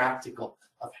very practical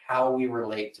of how we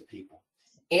relate to people.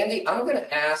 Andy, I'm going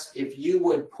to ask if you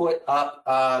would put up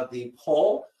the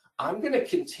poll. I'm going to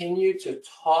continue to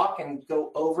talk and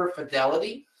go over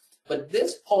fidelity, but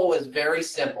this poll is very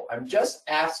simple. I'm just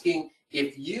asking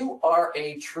if you are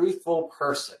a truthful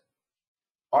person.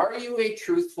 Are you a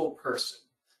truthful person?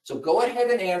 So go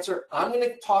ahead and answer. I'm going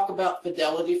to talk about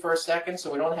fidelity for a second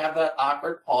so we don't have that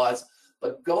awkward pause.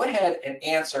 But go ahead and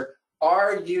answer,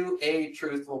 are you a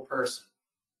truthful person?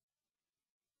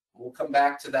 We'll come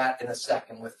back to that in a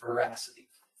second with veracity.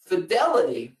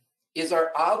 Fidelity is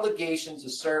our obligation to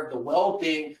serve the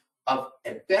well-being of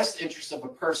and best interests of a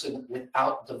person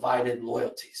without divided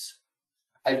loyalties.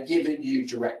 I've given you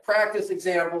direct practice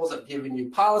examples, I've given you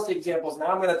policy examples. Now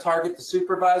I'm going to target the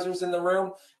supervisors in the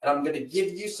room, and I'm going to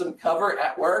give you some cover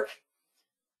at work.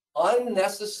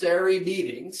 Unnecessary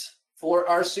meetings for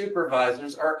our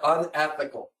supervisors are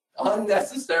unethical.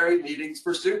 Unnecessary meetings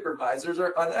for supervisors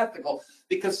are unethical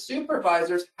because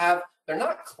supervisors they're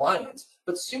not clients,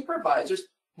 but supervisors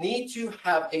need to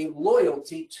have a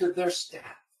loyalty to their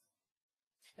staff.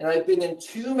 And I've been in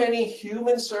too many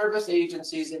human service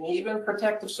agencies and even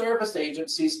protective service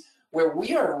agencies where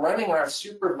we are running our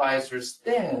supervisors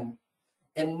thin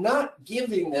and not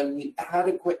giving them the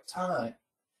adequate time.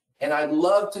 And I'd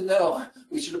love to know,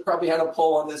 we should have probably had a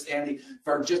poll on this, Andy,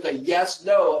 for just a yes,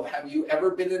 no of have you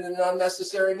ever been in an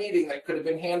unnecessary meeting that could have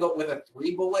been handled with a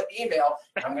 3-bullet email?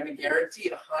 I'm going to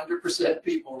guarantee 100%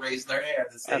 people raise their hand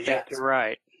and say I think yes. you're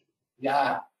right.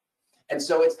 Yeah. And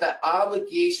so it's that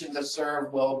obligation to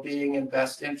serve well-being and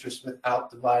best interest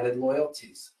without divided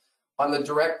loyalties. On the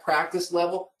direct practice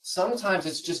level, sometimes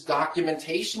it's just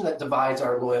documentation that divides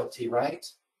our loyalty, right?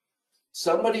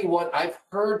 I've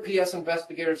heard PS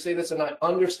investigators say this, and I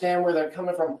understand where they're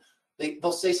coming from.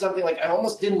 They'll say something like, I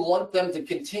almost didn't want them to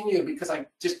continue because I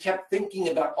just kept thinking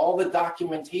about all the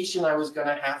documentation I was going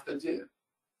to have to do.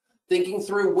 Thinking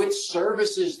through which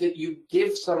services that you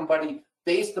give somebody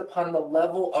based upon the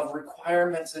level of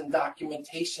requirements and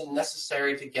documentation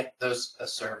necessary to get those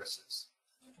services.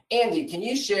 Andy, can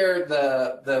you share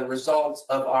the results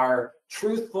of our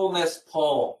truthfulness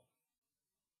poll?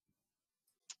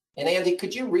 And Andy,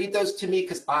 could you read those to me?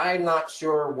 Because I'm not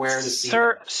sure where to see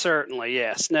them. Certainly,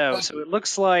 yes. No. So it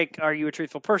looks like, are you a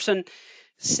truthful person?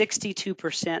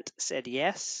 62% said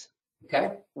yes.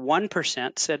 Okay.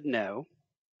 1% said no.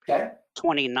 Okay.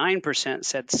 29%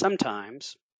 said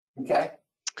sometimes. Okay.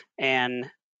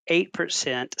 And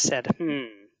 8% said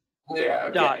Yeah.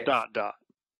 Okay. dot.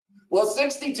 Well,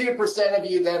 62% of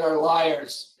you then are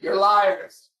liars. You're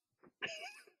liars.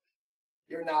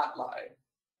 You're not lying.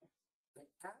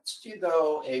 I asked you,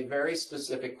 though, a very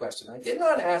specific question. I did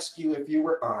not ask you if you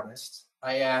were honest.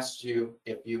 I asked you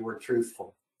if you were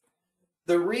truthful.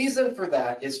 The reason for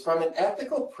that is from an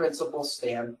ethical principle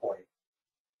standpoint.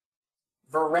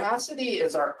 Veracity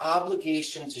is our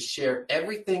obligation to share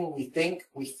everything we think,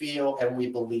 we feel, and we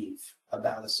believe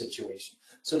about a situation.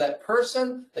 So that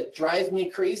person that drives me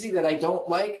crazy that I don't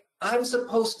like, I'm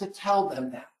supposed to tell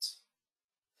them that.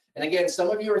 And again, some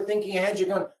of you are thinking ahead, you're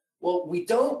going, well, we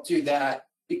don't do that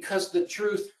because the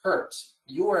truth hurts.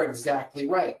 You are exactly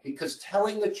right, because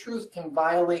telling the truth can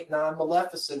violate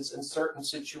non-maleficence in certain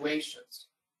situations.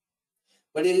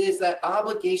 But it is that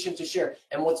obligation to share.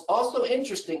 And what's also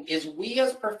interesting is we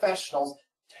as professionals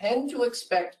tend to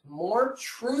expect more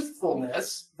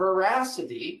truthfulness,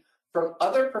 veracity from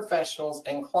other professionals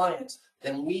and clients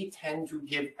than we tend to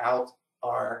give out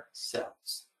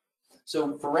ourselves.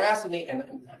 So veracity, and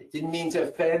I didn't mean to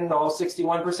offend all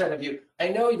 61% of you. I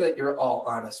know that you're all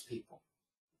honest people.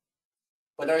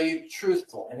 But are you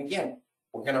truthful? And again,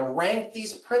 we're going to rank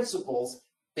these principles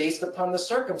based upon the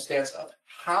circumstance of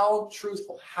how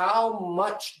truthful, how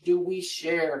much do we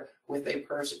share with a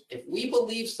person. If we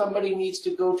believe somebody needs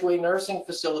to go to a nursing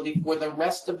facility for the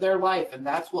rest of their life, and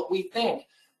that's what we think,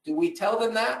 do we tell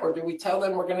them that, or do we tell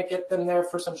them we're going to get them there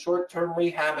for some short-term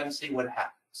rehab and see what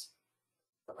happens?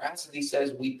 Veracity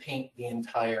says we paint the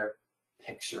entire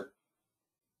picture.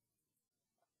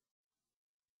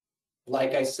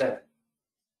 Like I said,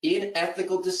 in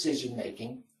ethical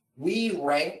decision-making, we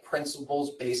rank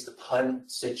principles based upon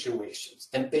situations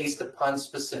and based upon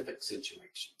specific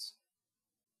situations.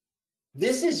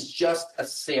 This is just a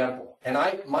sample, and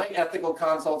my ethical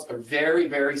consults are very,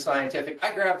 very scientific.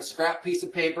 I grab a scrap piece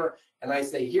of paper and I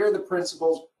say, here are the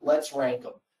principles, let's rank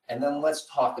them, and then let's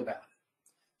talk about it.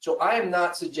 So I am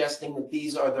not suggesting that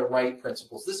these are the right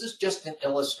principles. This is just an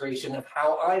illustration of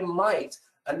how I might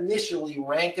initially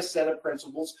rank a set of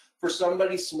principles for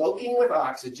somebody smoking with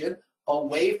oxygen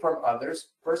away from others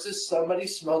versus somebody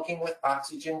smoking with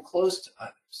oxygen close to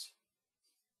others.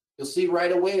 You'll see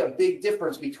right away a big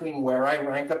difference between where I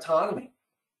rank autonomy.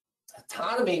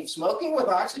 Autonomy, smoking with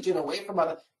oxygen away from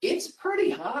others, it's pretty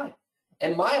high.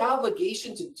 And my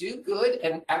obligation to do good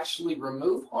and actually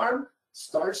remove harm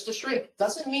starts to shrink.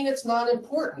 Doesn't mean it's not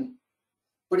important,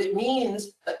 but it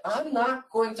means that I'm not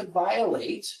going to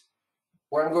violate,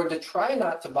 or I'm going to try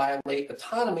not to violate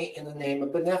autonomy in the name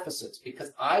of beneficence,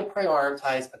 because I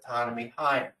prioritize autonomy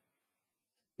higher.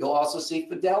 You'll also see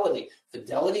fidelity.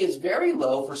 Fidelity is very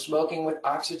low for smoking with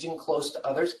oxygen close to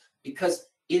others because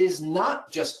it is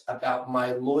not just about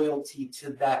my loyalty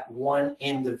to that one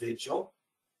individual.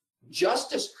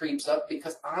 Justice creeps up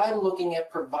because I'm looking at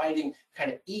providing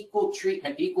kind of equal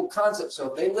treatment, equal concept.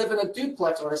 So if they live in a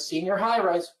duplex or a senior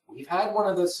high-rise, we've had one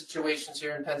of those situations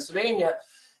here in Pennsylvania,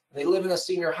 they live in a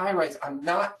senior high-rise, I'm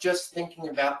not just thinking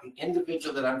about the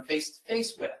individual that I'm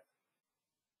face-to-face with.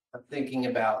 I'm thinking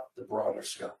about the broader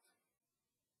scope.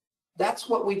 That's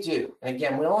what we do. And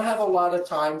again, we don't have a lot of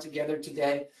time together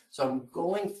today, so I'm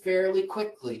going fairly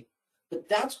quickly, but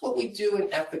that's what we do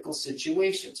in ethical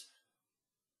situations.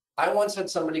 I once had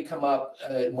somebody come up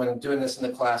when I'm doing this in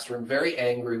the classroom, very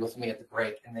angry with me at the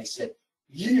break, and they said,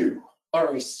 "You are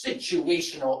a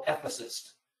situational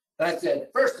ethicist." And I said,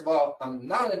 first of all, I'm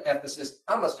not an ethicist,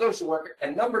 I'm a social worker,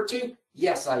 and number two,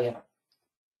 yes, I am.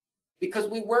 Because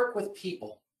we work with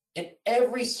people, and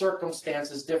every circumstance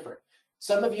is different.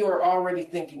 Some of you are already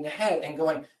thinking ahead and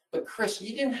going, but Chris,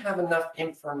 you didn't have enough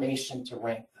information to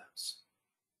rank those.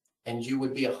 And you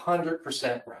would be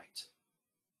 100% right.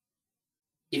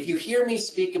 If you hear me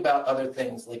speak about other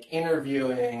things like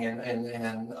interviewing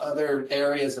and other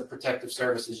areas of protective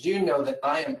services, you know that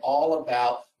I am all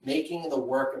about making the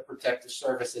work of protective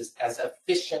services as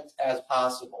efficient as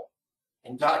possible.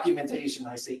 In documentation,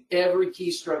 I say every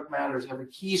keystroke matters, every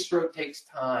keystroke takes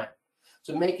time.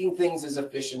 So making things as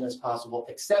efficient as possible,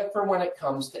 except for when it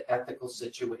comes to ethical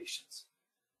situations.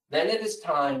 Then it is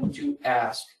time to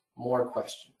ask more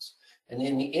questions. And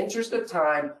in the interest of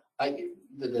time,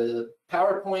 the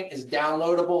PowerPoint is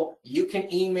downloadable. You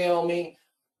can email me.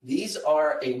 These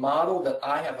are a model that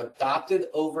I have adopted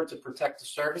over to protective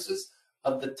services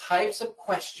of the types of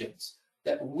questions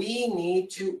that we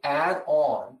need to add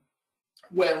on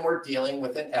when we're dealing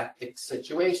with an ethics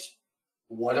situation?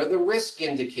 What are the risk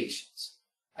indications?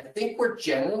 I think we're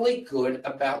generally good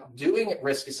about doing a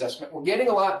risk assessment. We're getting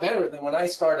a lot better than when I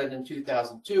started in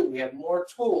 2002. We have more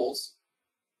tools,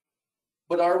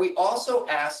 but are we also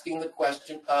asking the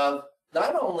question of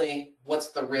not only what's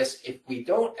the risk if we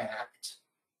don't act,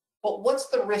 but what's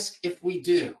the risk if we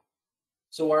do?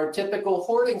 So our typical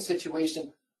hoarding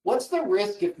situation, what's the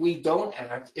risk if we don't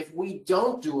act, if we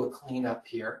don't do a cleanup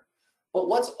here? But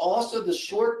what's also the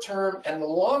short-term and the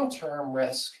long-term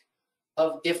risk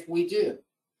of if we do?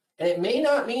 And it may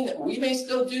not mean that we may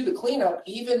still do the cleanup,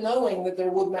 even knowing that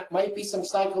there might be some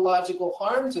psychological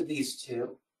harm to these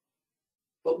two.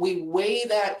 But we weigh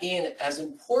that in as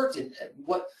important.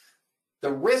 What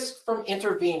the risk from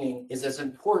intervening is as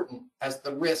important as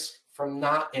the risk from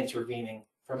not intervening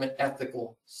from an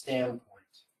ethical standpoint.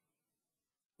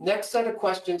 Next set of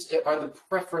questions are the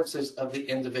preferences of the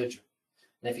individual.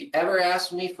 And if you ever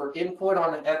ask me for input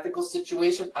on an ethical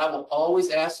situation, I will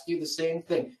always ask you the same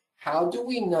thing. How do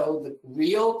we know the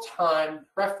real-time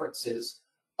preferences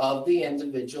of the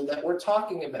individual that we're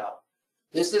talking about?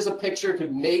 This is a picture to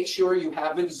make sure you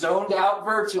haven't zoned out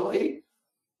virtually,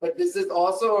 but this is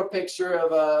also a picture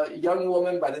of a young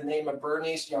woman by the name of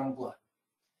Bernice Youngblood.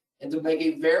 And to make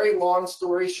a very long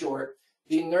story short,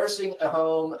 the nursing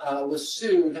home was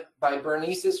sued by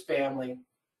Bernice's family,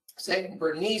 saying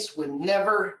Bernice would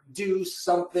never do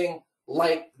something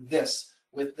like this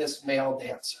with this male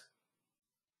dancer.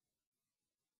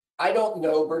 I don't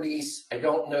know Bernice, I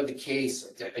don't know the case,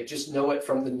 I just know it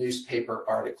from the newspaper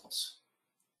articles.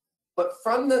 But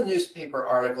from the newspaper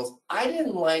articles, I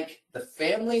didn't like the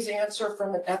family's answer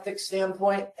from an ethics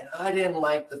standpoint, and I didn't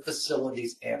like the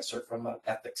facility's answer from an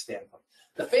ethics standpoint.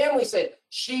 The family said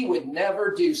she would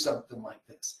never do something like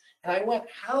this. And I went,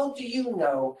 how do you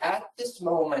know at this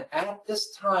moment, at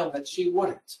this time, that she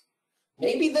wouldn't?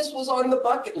 Maybe this was on the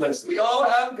bucket list. We all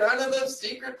have kind of those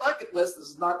secret bucket lists. This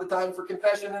is not the time for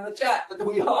confession in the chat, but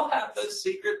we all have those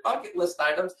secret bucket list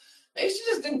items. Maybe she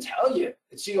just didn't tell you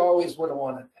that she always would have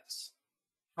wanted this.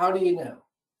 How do you know?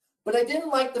 But I didn't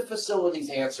like the facility's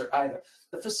answer either.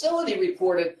 The facility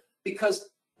reported because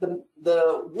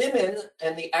the women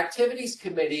and the activities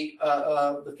committee,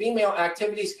 the female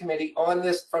activities committee on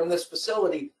this from this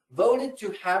facility voted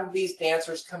to have these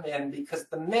dancers come in because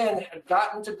the men had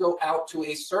gotten to go out to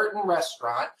a certain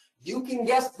restaurant. You can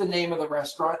guess the name of the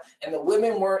restaurant, and the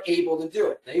women weren't able to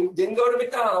do it. They didn't go to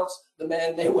McDonald's, the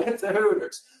men, they went to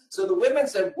Hooters. So the women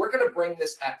said, we're going to bring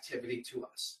this activity to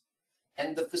us.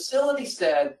 And the facility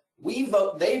said,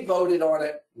 they voted on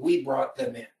it, we brought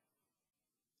them in.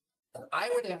 And I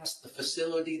would ask the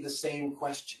facility the same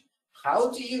question.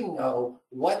 How do you know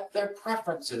what their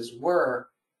preferences were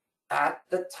at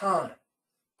the time?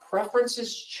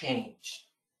 Preferences change.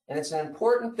 And it's an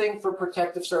important thing for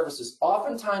protective services.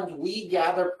 Oftentimes we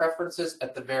gather preferences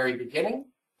at the very beginning,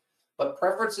 but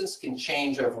preferences can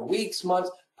change over weeks, months.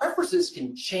 Preferences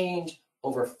can change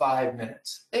over 5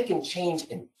 minutes. They can change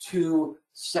in 2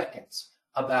 seconds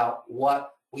about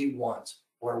what we want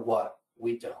or what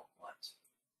we don't want.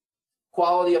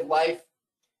 Quality of life.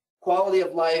 Quality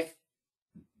of life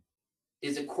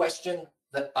is a question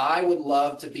that I would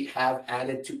love to have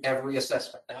added to every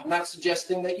assessment. Now, I'm not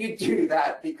suggesting that you do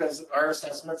that because our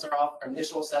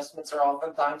initial assessments are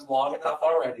oftentimes long enough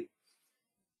already.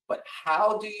 But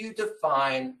how do you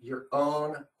define your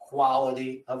own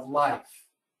quality of life?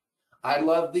 I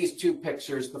love these two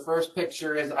pictures. The first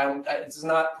picture is, it's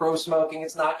not pro-smoking,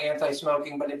 it's not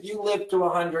anti-smoking, but if you live to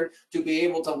 100 to be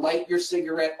able to light your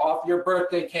cigarette off your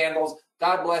birthday candles,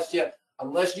 God bless you.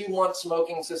 Unless you want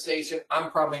smoking cessation, I'm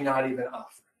probably not even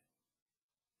offering.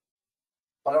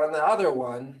 But on the other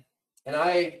one, and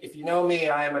if you know me,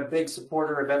 I am a big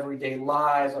supporter of everyday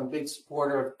lives. I'm a big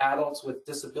supporter of adults with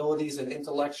disabilities and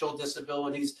intellectual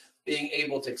disabilities being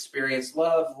able to experience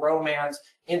love, romance,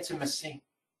 intimacy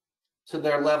to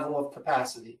their level of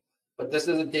capacity. But this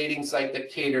is a dating site that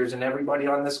caters, and everybody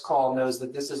on this call knows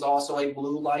that this is also a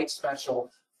blue light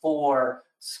special for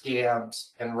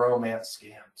scams and romance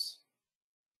scams.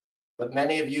 But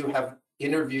many of you have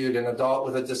interviewed an adult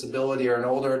with a disability or an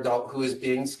older adult who is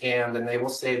being scammed, and they will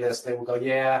say this. They will go,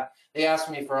 yeah, they asked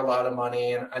me for a lot of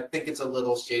money, and I think it's a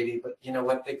little shady, but you know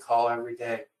what? They call every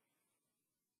day.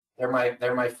 They're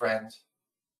my friend.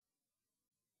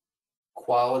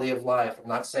 Quality of life. I'm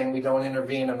not saying we don't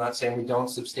intervene. I'm not saying we don't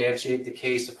substantiate the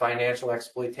case of financial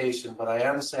exploitation, but I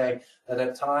am saying that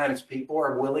at times people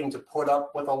are willing to put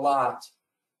up with a lot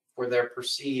for their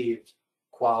perceived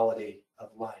quality of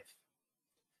life.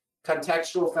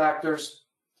 Contextual factors,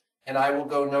 and I will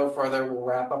go no further. We'll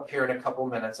wrap up here in a couple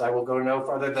minutes. I will go no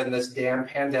further than this damn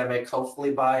pandemic.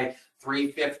 Hopefully by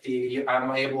 350,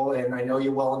 I'm able, and I know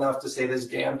you well enough to say this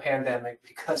damn pandemic,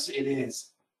 because it is.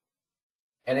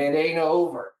 And it ain't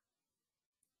over.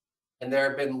 And there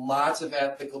have been lots of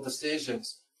ethical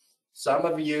decisions. Some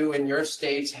of you in your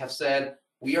states have said,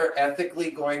 we are ethically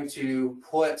going to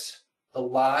put the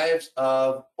lives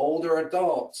of older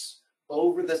adults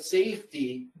over the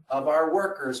safety of our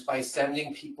workers by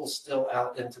sending people still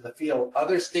out into the field.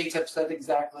 Other states have said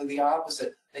exactly the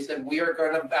opposite. They said, we are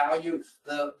going to value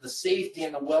the safety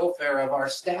and the welfare of our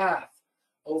staff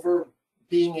over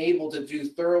being able to do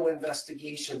thorough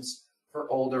investigations for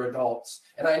older adults.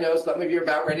 And I know some of you are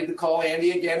about ready to call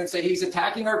Andy again and say he's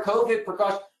attacking our COVID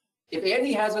precautions. If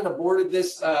Andy hasn't aborted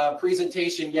this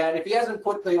presentation yet, if he hasn't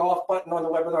put the off button on the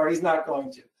webinar, he's not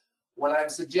going to. What I'm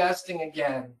suggesting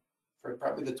again, for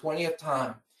probably the 20th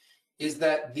time, is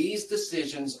that these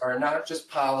decisions are not just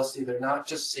policy, they're not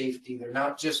just safety, they're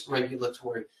not just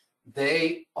regulatory,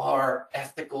 they are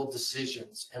ethical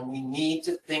decisions, and we need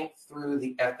to think through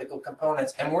the ethical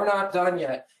components. And we're not done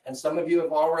yet, and some of you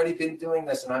have already been doing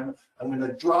this, and I'm going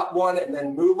to drop one and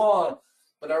then move on.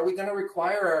 But are we going to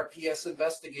require our PS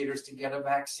investigators to get a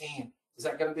vaccine? Is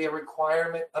that going to be a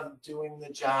requirement of doing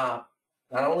the job?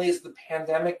 Not only is the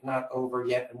pandemic not over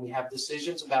yet, and we have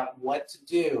decisions about what to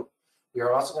do, we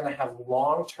are also going to have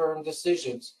long-term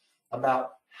decisions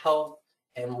about health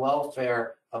and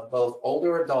welfare of both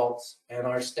older adults and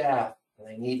our staff, and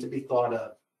they need to be thought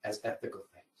of as ethical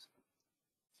things.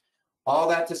 All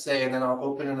that to say, and then I'll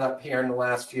open it up here in the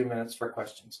last few minutes for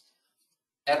questions.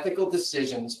 Ethical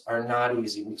decisions are not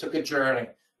easy. We took a journey.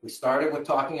 We started with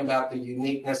talking about the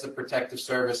uniqueness of protective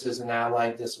services and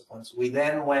allied disciplines. We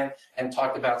then went and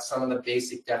talked about some of the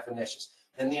basic definitions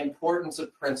and the importance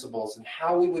of principles and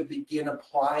how we would begin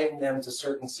applying them to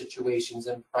certain situations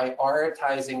and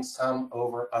prioritizing some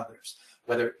over others,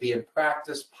 whether it be in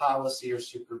practice, policy, or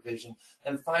supervision.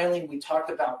 And finally, we talked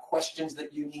about questions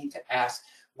that you need to ask,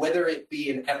 whether it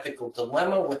be an ethical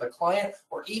dilemma with a client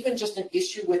or even just an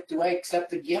issue with, do I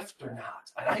accept a gift or not?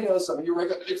 And I know some of you are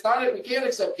like, it's not it, we can't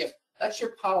accept gifts. That's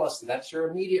your policy, that's your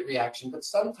immediate reaction. But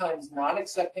sometimes not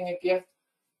accepting a gift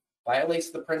violates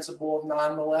the principle of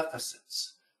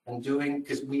non-maleficence. And doing,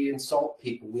 because we insult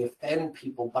people, we offend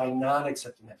people by not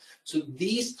accepting them. So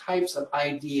these types of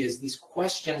ideas, these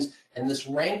questions, and this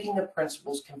ranking of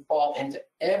principles can fall into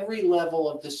every level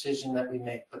of decision that we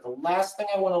make. But the last thing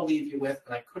I want to leave you with,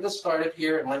 and I could have started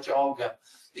here and let you all go,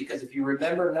 because if you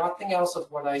remember nothing else of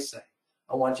what I say,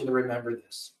 I want you to remember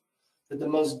this, that the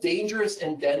most dangerous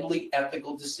and deadly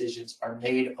ethical decisions are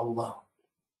made alone.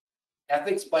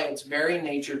 Ethics by its very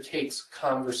nature takes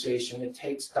conversation, it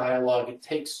takes dialogue, it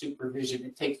takes supervision,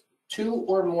 it takes two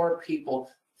or more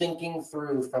people thinking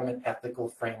through from an ethical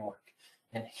framework.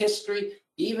 And history,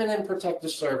 even in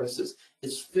protective services,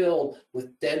 is filled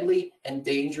with deadly and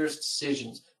dangerous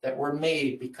decisions that were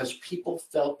made because people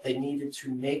felt they needed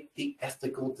to make the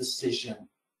ethical decision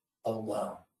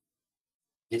alone.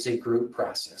 It's a group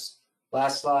process.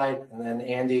 Last slide, and then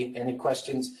Andy, any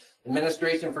questions?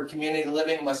 Administration for Community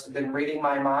Living must have been reading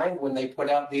my mind when they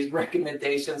put out these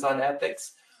recommendations on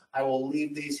ethics. I will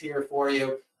leave these here for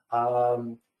you,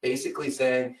 basically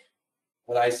saying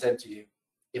what I said to you.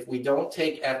 If we don't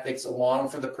take ethics along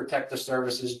for the protective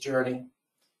services journey,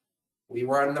 we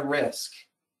run the risk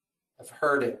of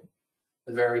hurting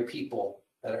the very people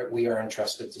that we are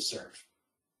entrusted to serve.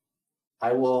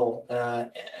 I will,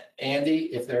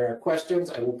 Andy, if there are questions,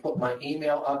 I will put my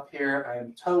email up here. I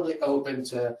am totally open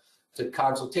to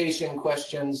consultation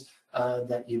questions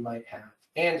that you might have.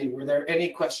 Andy, were there any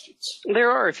questions? There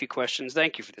are a few questions.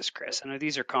 Thank you for this, Chris. I know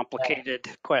these are complicated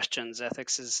questions.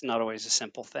 Ethics is not always a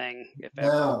simple thing, if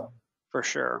ever. No. For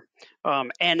sure.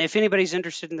 And if anybody's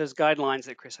interested in those guidelines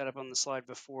that Chris had up on the slide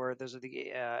before, those are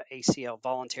the ACL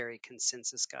Voluntary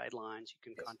Consensus Guidelines.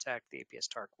 You can contact the APS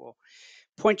TARC. We'll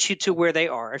point you to where they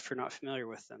are if you're not familiar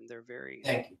with them. They're very,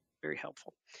 very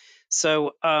helpful.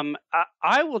 So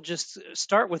I will just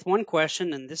start with one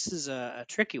question, and this is a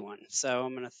tricky one. So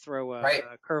I'm going to throw a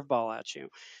curveball at you.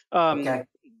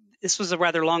 This was a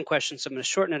rather long question, so I'm going to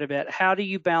shorten it a bit. How do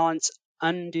you balance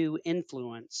undue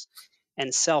influence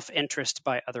and self-interest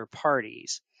by other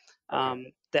parties?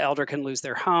 The elder can lose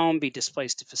their home, be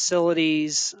displaced to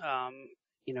facilities.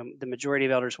 The majority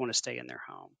of elders want to stay in their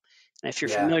home. And if you're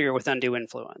familiar with undue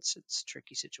influence, it's a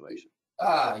tricky situation.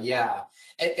 Yeah.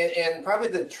 And probably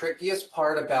the trickiest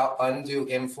part about undue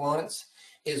influence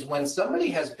is when somebody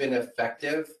has been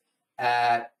effective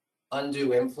at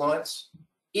undue influence,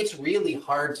 it's really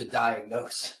hard to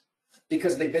diagnose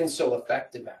because they've been so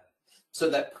effective at it. So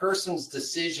that person's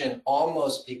decision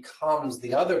almost becomes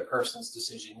the other person's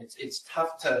decision. It's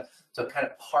tough to kind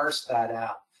of parse that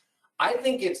out. I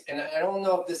think it's, and I don't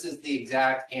know if this is the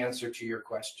exact answer to your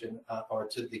question or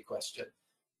to the question,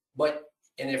 but,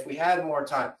 and if we had more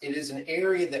time, it is an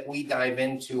area that we dive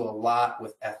into a lot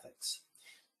with ethics.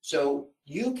 So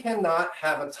you cannot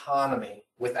have autonomy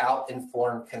without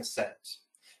informed consent.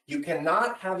 You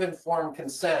cannot have informed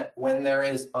consent when there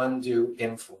is undue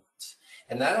influence.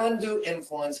 And that undue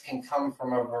influence can come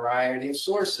from a variety of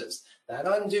sources. That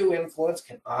undue influence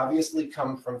can obviously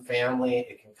come from family,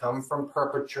 it can come from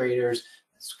perpetrators,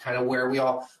 that's kind of where we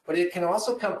all, but it can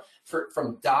also come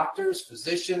from doctors,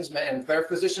 physicians, and there are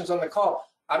physicians on the call.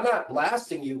 I'm not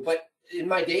blasting you, but in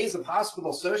my days of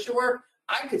hospital social work,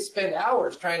 I could spend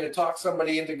hours trying to talk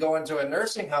somebody into going to a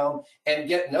nursing home and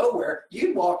get nowhere.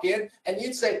 You'd walk in and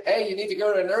you'd say, hey, you need to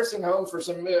go to a nursing home for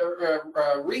some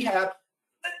rehab.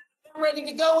 They're ready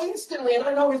to go instantly. And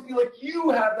I'd always be like, you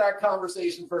have that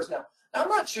conversation first now. I'm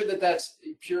not sure that that's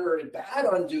pure and bad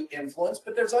undue influence,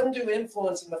 but there's undue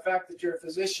influence in the fact that you're a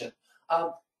physician.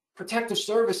 Protective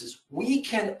services, we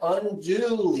can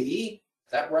unduly,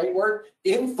 is that right word,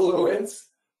 influence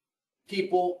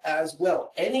people as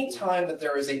well. Anytime that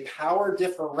there is a power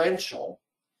differential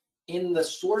in the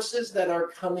sources that are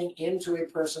coming into a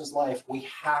person's life, we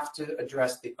have to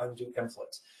address the undue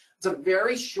influence. It's a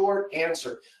very short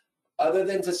answer, other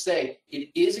than to say it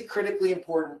is critically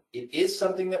important. It is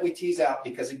something that we tease out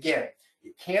because, again,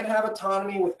 you can't have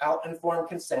autonomy without informed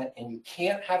consent, and you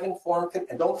can't have informed,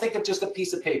 and don't think of just a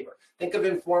piece of paper. Think of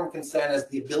informed consent as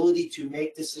the ability to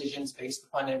make decisions based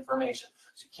upon information.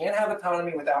 So you can't have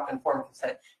autonomy without informed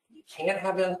consent. You can't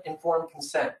have informed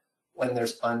consent when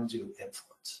there's undue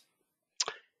influence.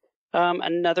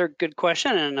 Another good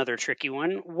question and another tricky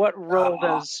one. What role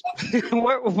does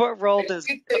what role does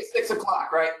It's 6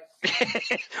 o'clock, right?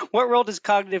 what role does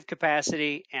cognitive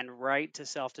capacity and right to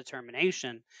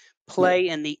self-determination play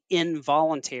in the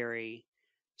involuntary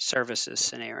services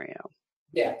scenario?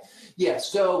 Yeah.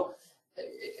 So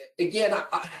again,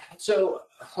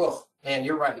 oh man,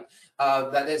 you're right.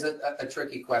 That is a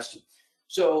tricky question.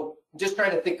 So just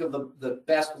trying to think of the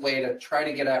best way to try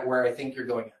to get at where I think you're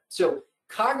going at. So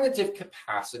cognitive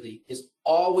capacity is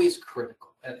always critical.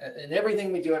 And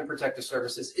everything we do in protective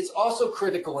services is also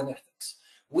critical in ethics.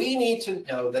 We need to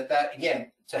know that again,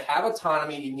 to have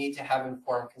autonomy, you need to have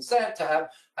informed consent. To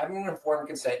having an informed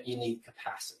consent, you need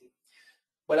capacity.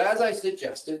 But as I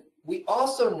suggested, we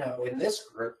also know in this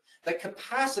group that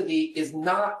capacity is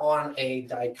not on a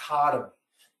dichotomy.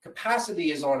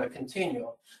 Capacity is on a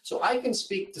continuum. So I can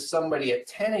speak to somebody at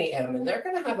 10 a.m. and they're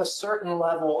going to have a certain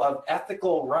level of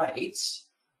ethical rights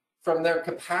from their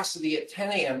capacity at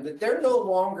 10 a.m. that they're no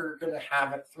longer going to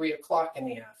have at 3 o'clock in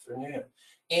the afternoon.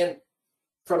 And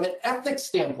from an ethics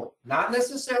standpoint, not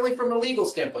necessarily from a legal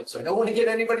standpoint, so I don't want to get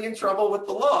anybody in trouble with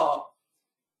the law,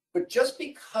 but just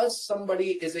because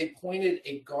somebody is appointed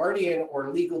a guardian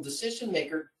or legal decision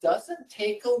maker doesn't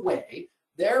take away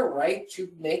their right to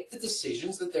make the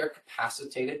decisions that they're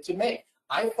capacitated to make.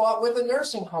 I fought with a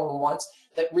nursing home once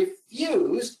that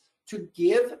refused to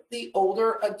give the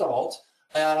older adult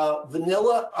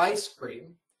vanilla ice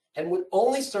cream and would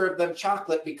only serve them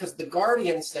chocolate because the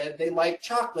guardian said they like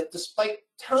chocolate, despite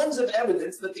tons of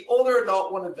evidence that the older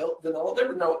adult wanted vanilla. There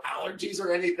were no allergies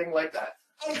or anything like that.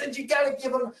 I said, you got to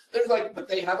give them, they're like, but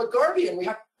they have a guardian.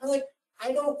 I'm like,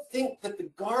 I don't think that the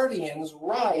guardian's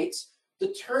rights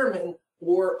determine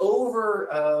or over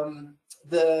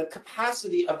the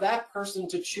capacity of that person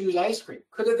to choose ice cream.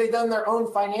 Could have they done their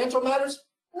own financial matters?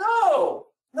 No,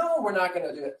 we're not going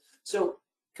to do it. So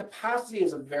capacity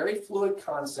is a very fluid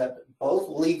concept, both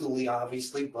legally,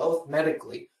 obviously, both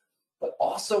medically, but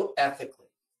also ethically.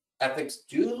 Ethics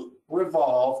do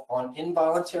revolve on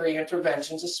involuntary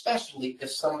interventions, especially if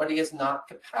somebody is not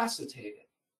capacitated.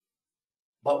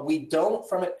 But we don't,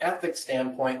 from an ethics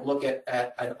standpoint, look at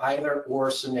an either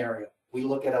or scenario. We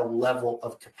look at a level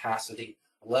of capacity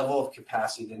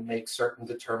to make certain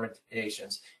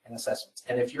determinations and assessments.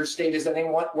 And if your state is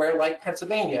anywhere like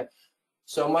Pennsylvania,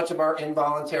 so much of our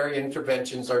involuntary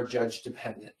interventions are judge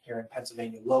dependent here in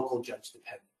Pennsylvania, local judge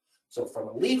dependent. So from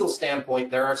a legal standpoint,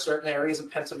 there are certain areas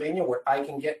of Pennsylvania where I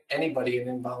can get anybody an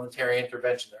involuntary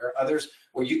intervention. There are others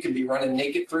where you can be running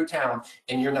naked through town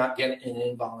and you're not getting an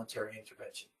involuntary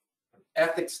intervention. From an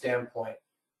ethics standpoint,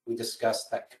 we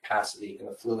discussed that capacity and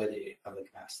the fluidity of the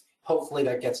capacity. Hopefully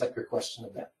that gets at your question a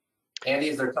bit. Andy,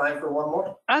 is there time for one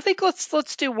more? I think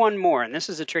let's do one more, and this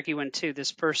is a tricky one too.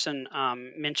 This person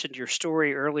mentioned your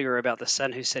story earlier about the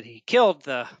son who said he killed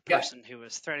the person who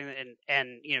was threatening,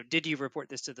 and did you report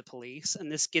this to the police?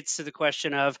 And this gets to the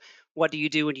question of what do you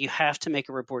do when you have to make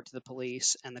a report to the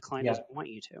police and the client doesn't want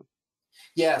you to?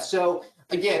 Yeah, so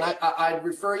again, I'd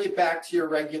refer you back to your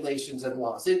regulations and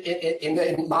laws.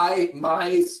 In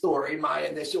my story, my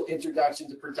initial introduction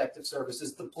to protective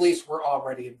services, the police were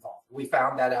already involved. We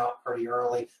found that out pretty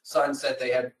early. Sun said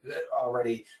they had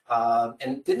already,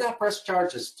 and did not press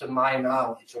charges to my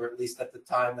knowledge, or at least at the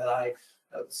time that I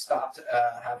stopped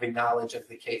having knowledge of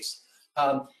the case.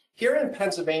 Here in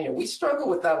Pennsylvania, we struggle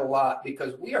with that a lot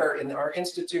because we are in our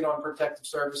Institute on Protective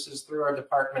Services through our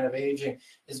Department of Aging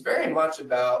is very much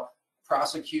about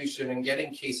prosecution and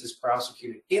getting cases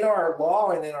prosecuted. In our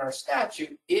law and in our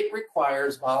statute, it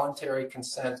requires voluntary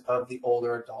consent of the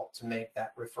older adult to make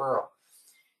that referral.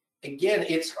 Again,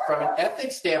 it's from an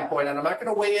ethics standpoint, and I'm not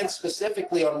going to weigh in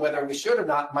specifically on whether we should or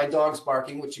not. My dog's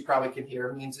barking, which you probably can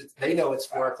hear, means they know it's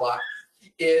 4 o'clock,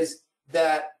 is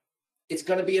that it's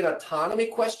going to be an autonomy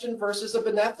question versus a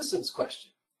beneficence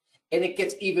question. And it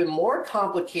gets even more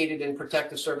complicated in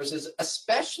protective services,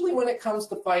 especially when it comes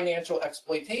to financial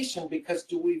exploitation, because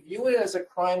do we view it as a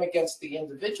crime against the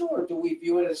individual, or do we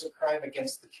view it as a crime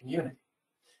against the community?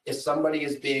 If somebody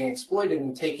is being exploited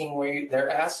and taking away their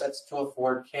assets to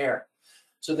afford care.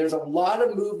 So there's a lot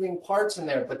of moving parts in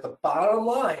there, but the bottom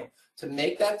line to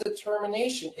make that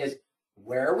determination is,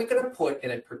 where are we going to put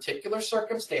in a particular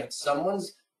circumstance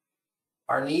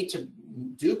our need to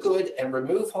do good and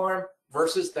remove harm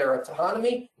versus their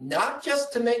autonomy, not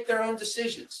just to make their own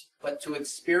decisions, but to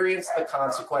experience the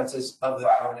consequences of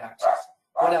their own actions.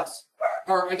 What else?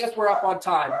 Or I guess we're up on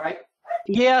time, right?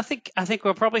 Yeah, I think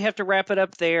we'll probably have to wrap it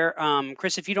up there.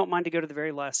 Chris, if you don't mind to go to the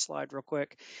very last slide real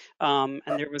quick. And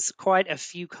there was quite a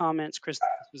few comments. Chris,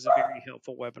 this was a very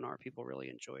helpful webinar. People really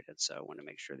enjoyed it. So I want to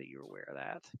make sure that you're aware of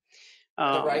that.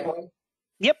 The right one?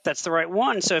 Yep, that's the right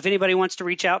one. So if anybody wants to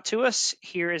reach out to us,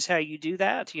 here is how you do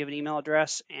that. You have an email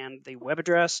address and the web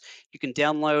address. You can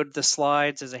download the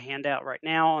slides as a handout right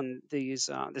now, and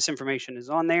this information is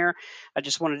on there. I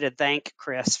just wanted to thank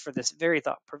Chris for this very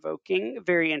thought-provoking,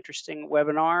 very interesting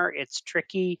webinar. It's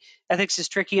tricky. Ethics is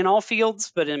tricky in all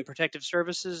fields, but in protective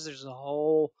services, there's a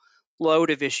whole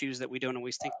load of issues that we don't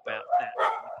always think about that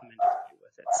come into play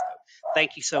with it. So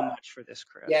thank you so much for this,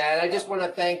 Chris. Yeah, and I just want to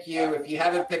thank you. If you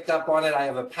haven't picked up on it, I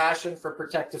have a passion for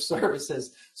protective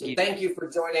services. So thank you for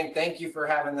joining. Thank you for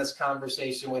having this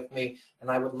conversation with me.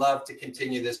 And I would love to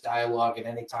continue this dialogue at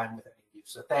any time with any of you.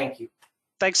 So thank you.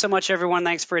 Thanks so much, everyone.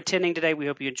 Thanks for attending today. We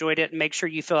hope you enjoyed it. Make sure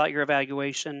you fill out your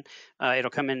evaluation. It'll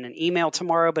come in an email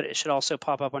tomorrow, but it should also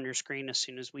pop up on your screen as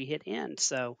soon as we hit end.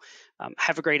 So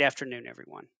have a great afternoon,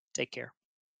 everyone. Take care.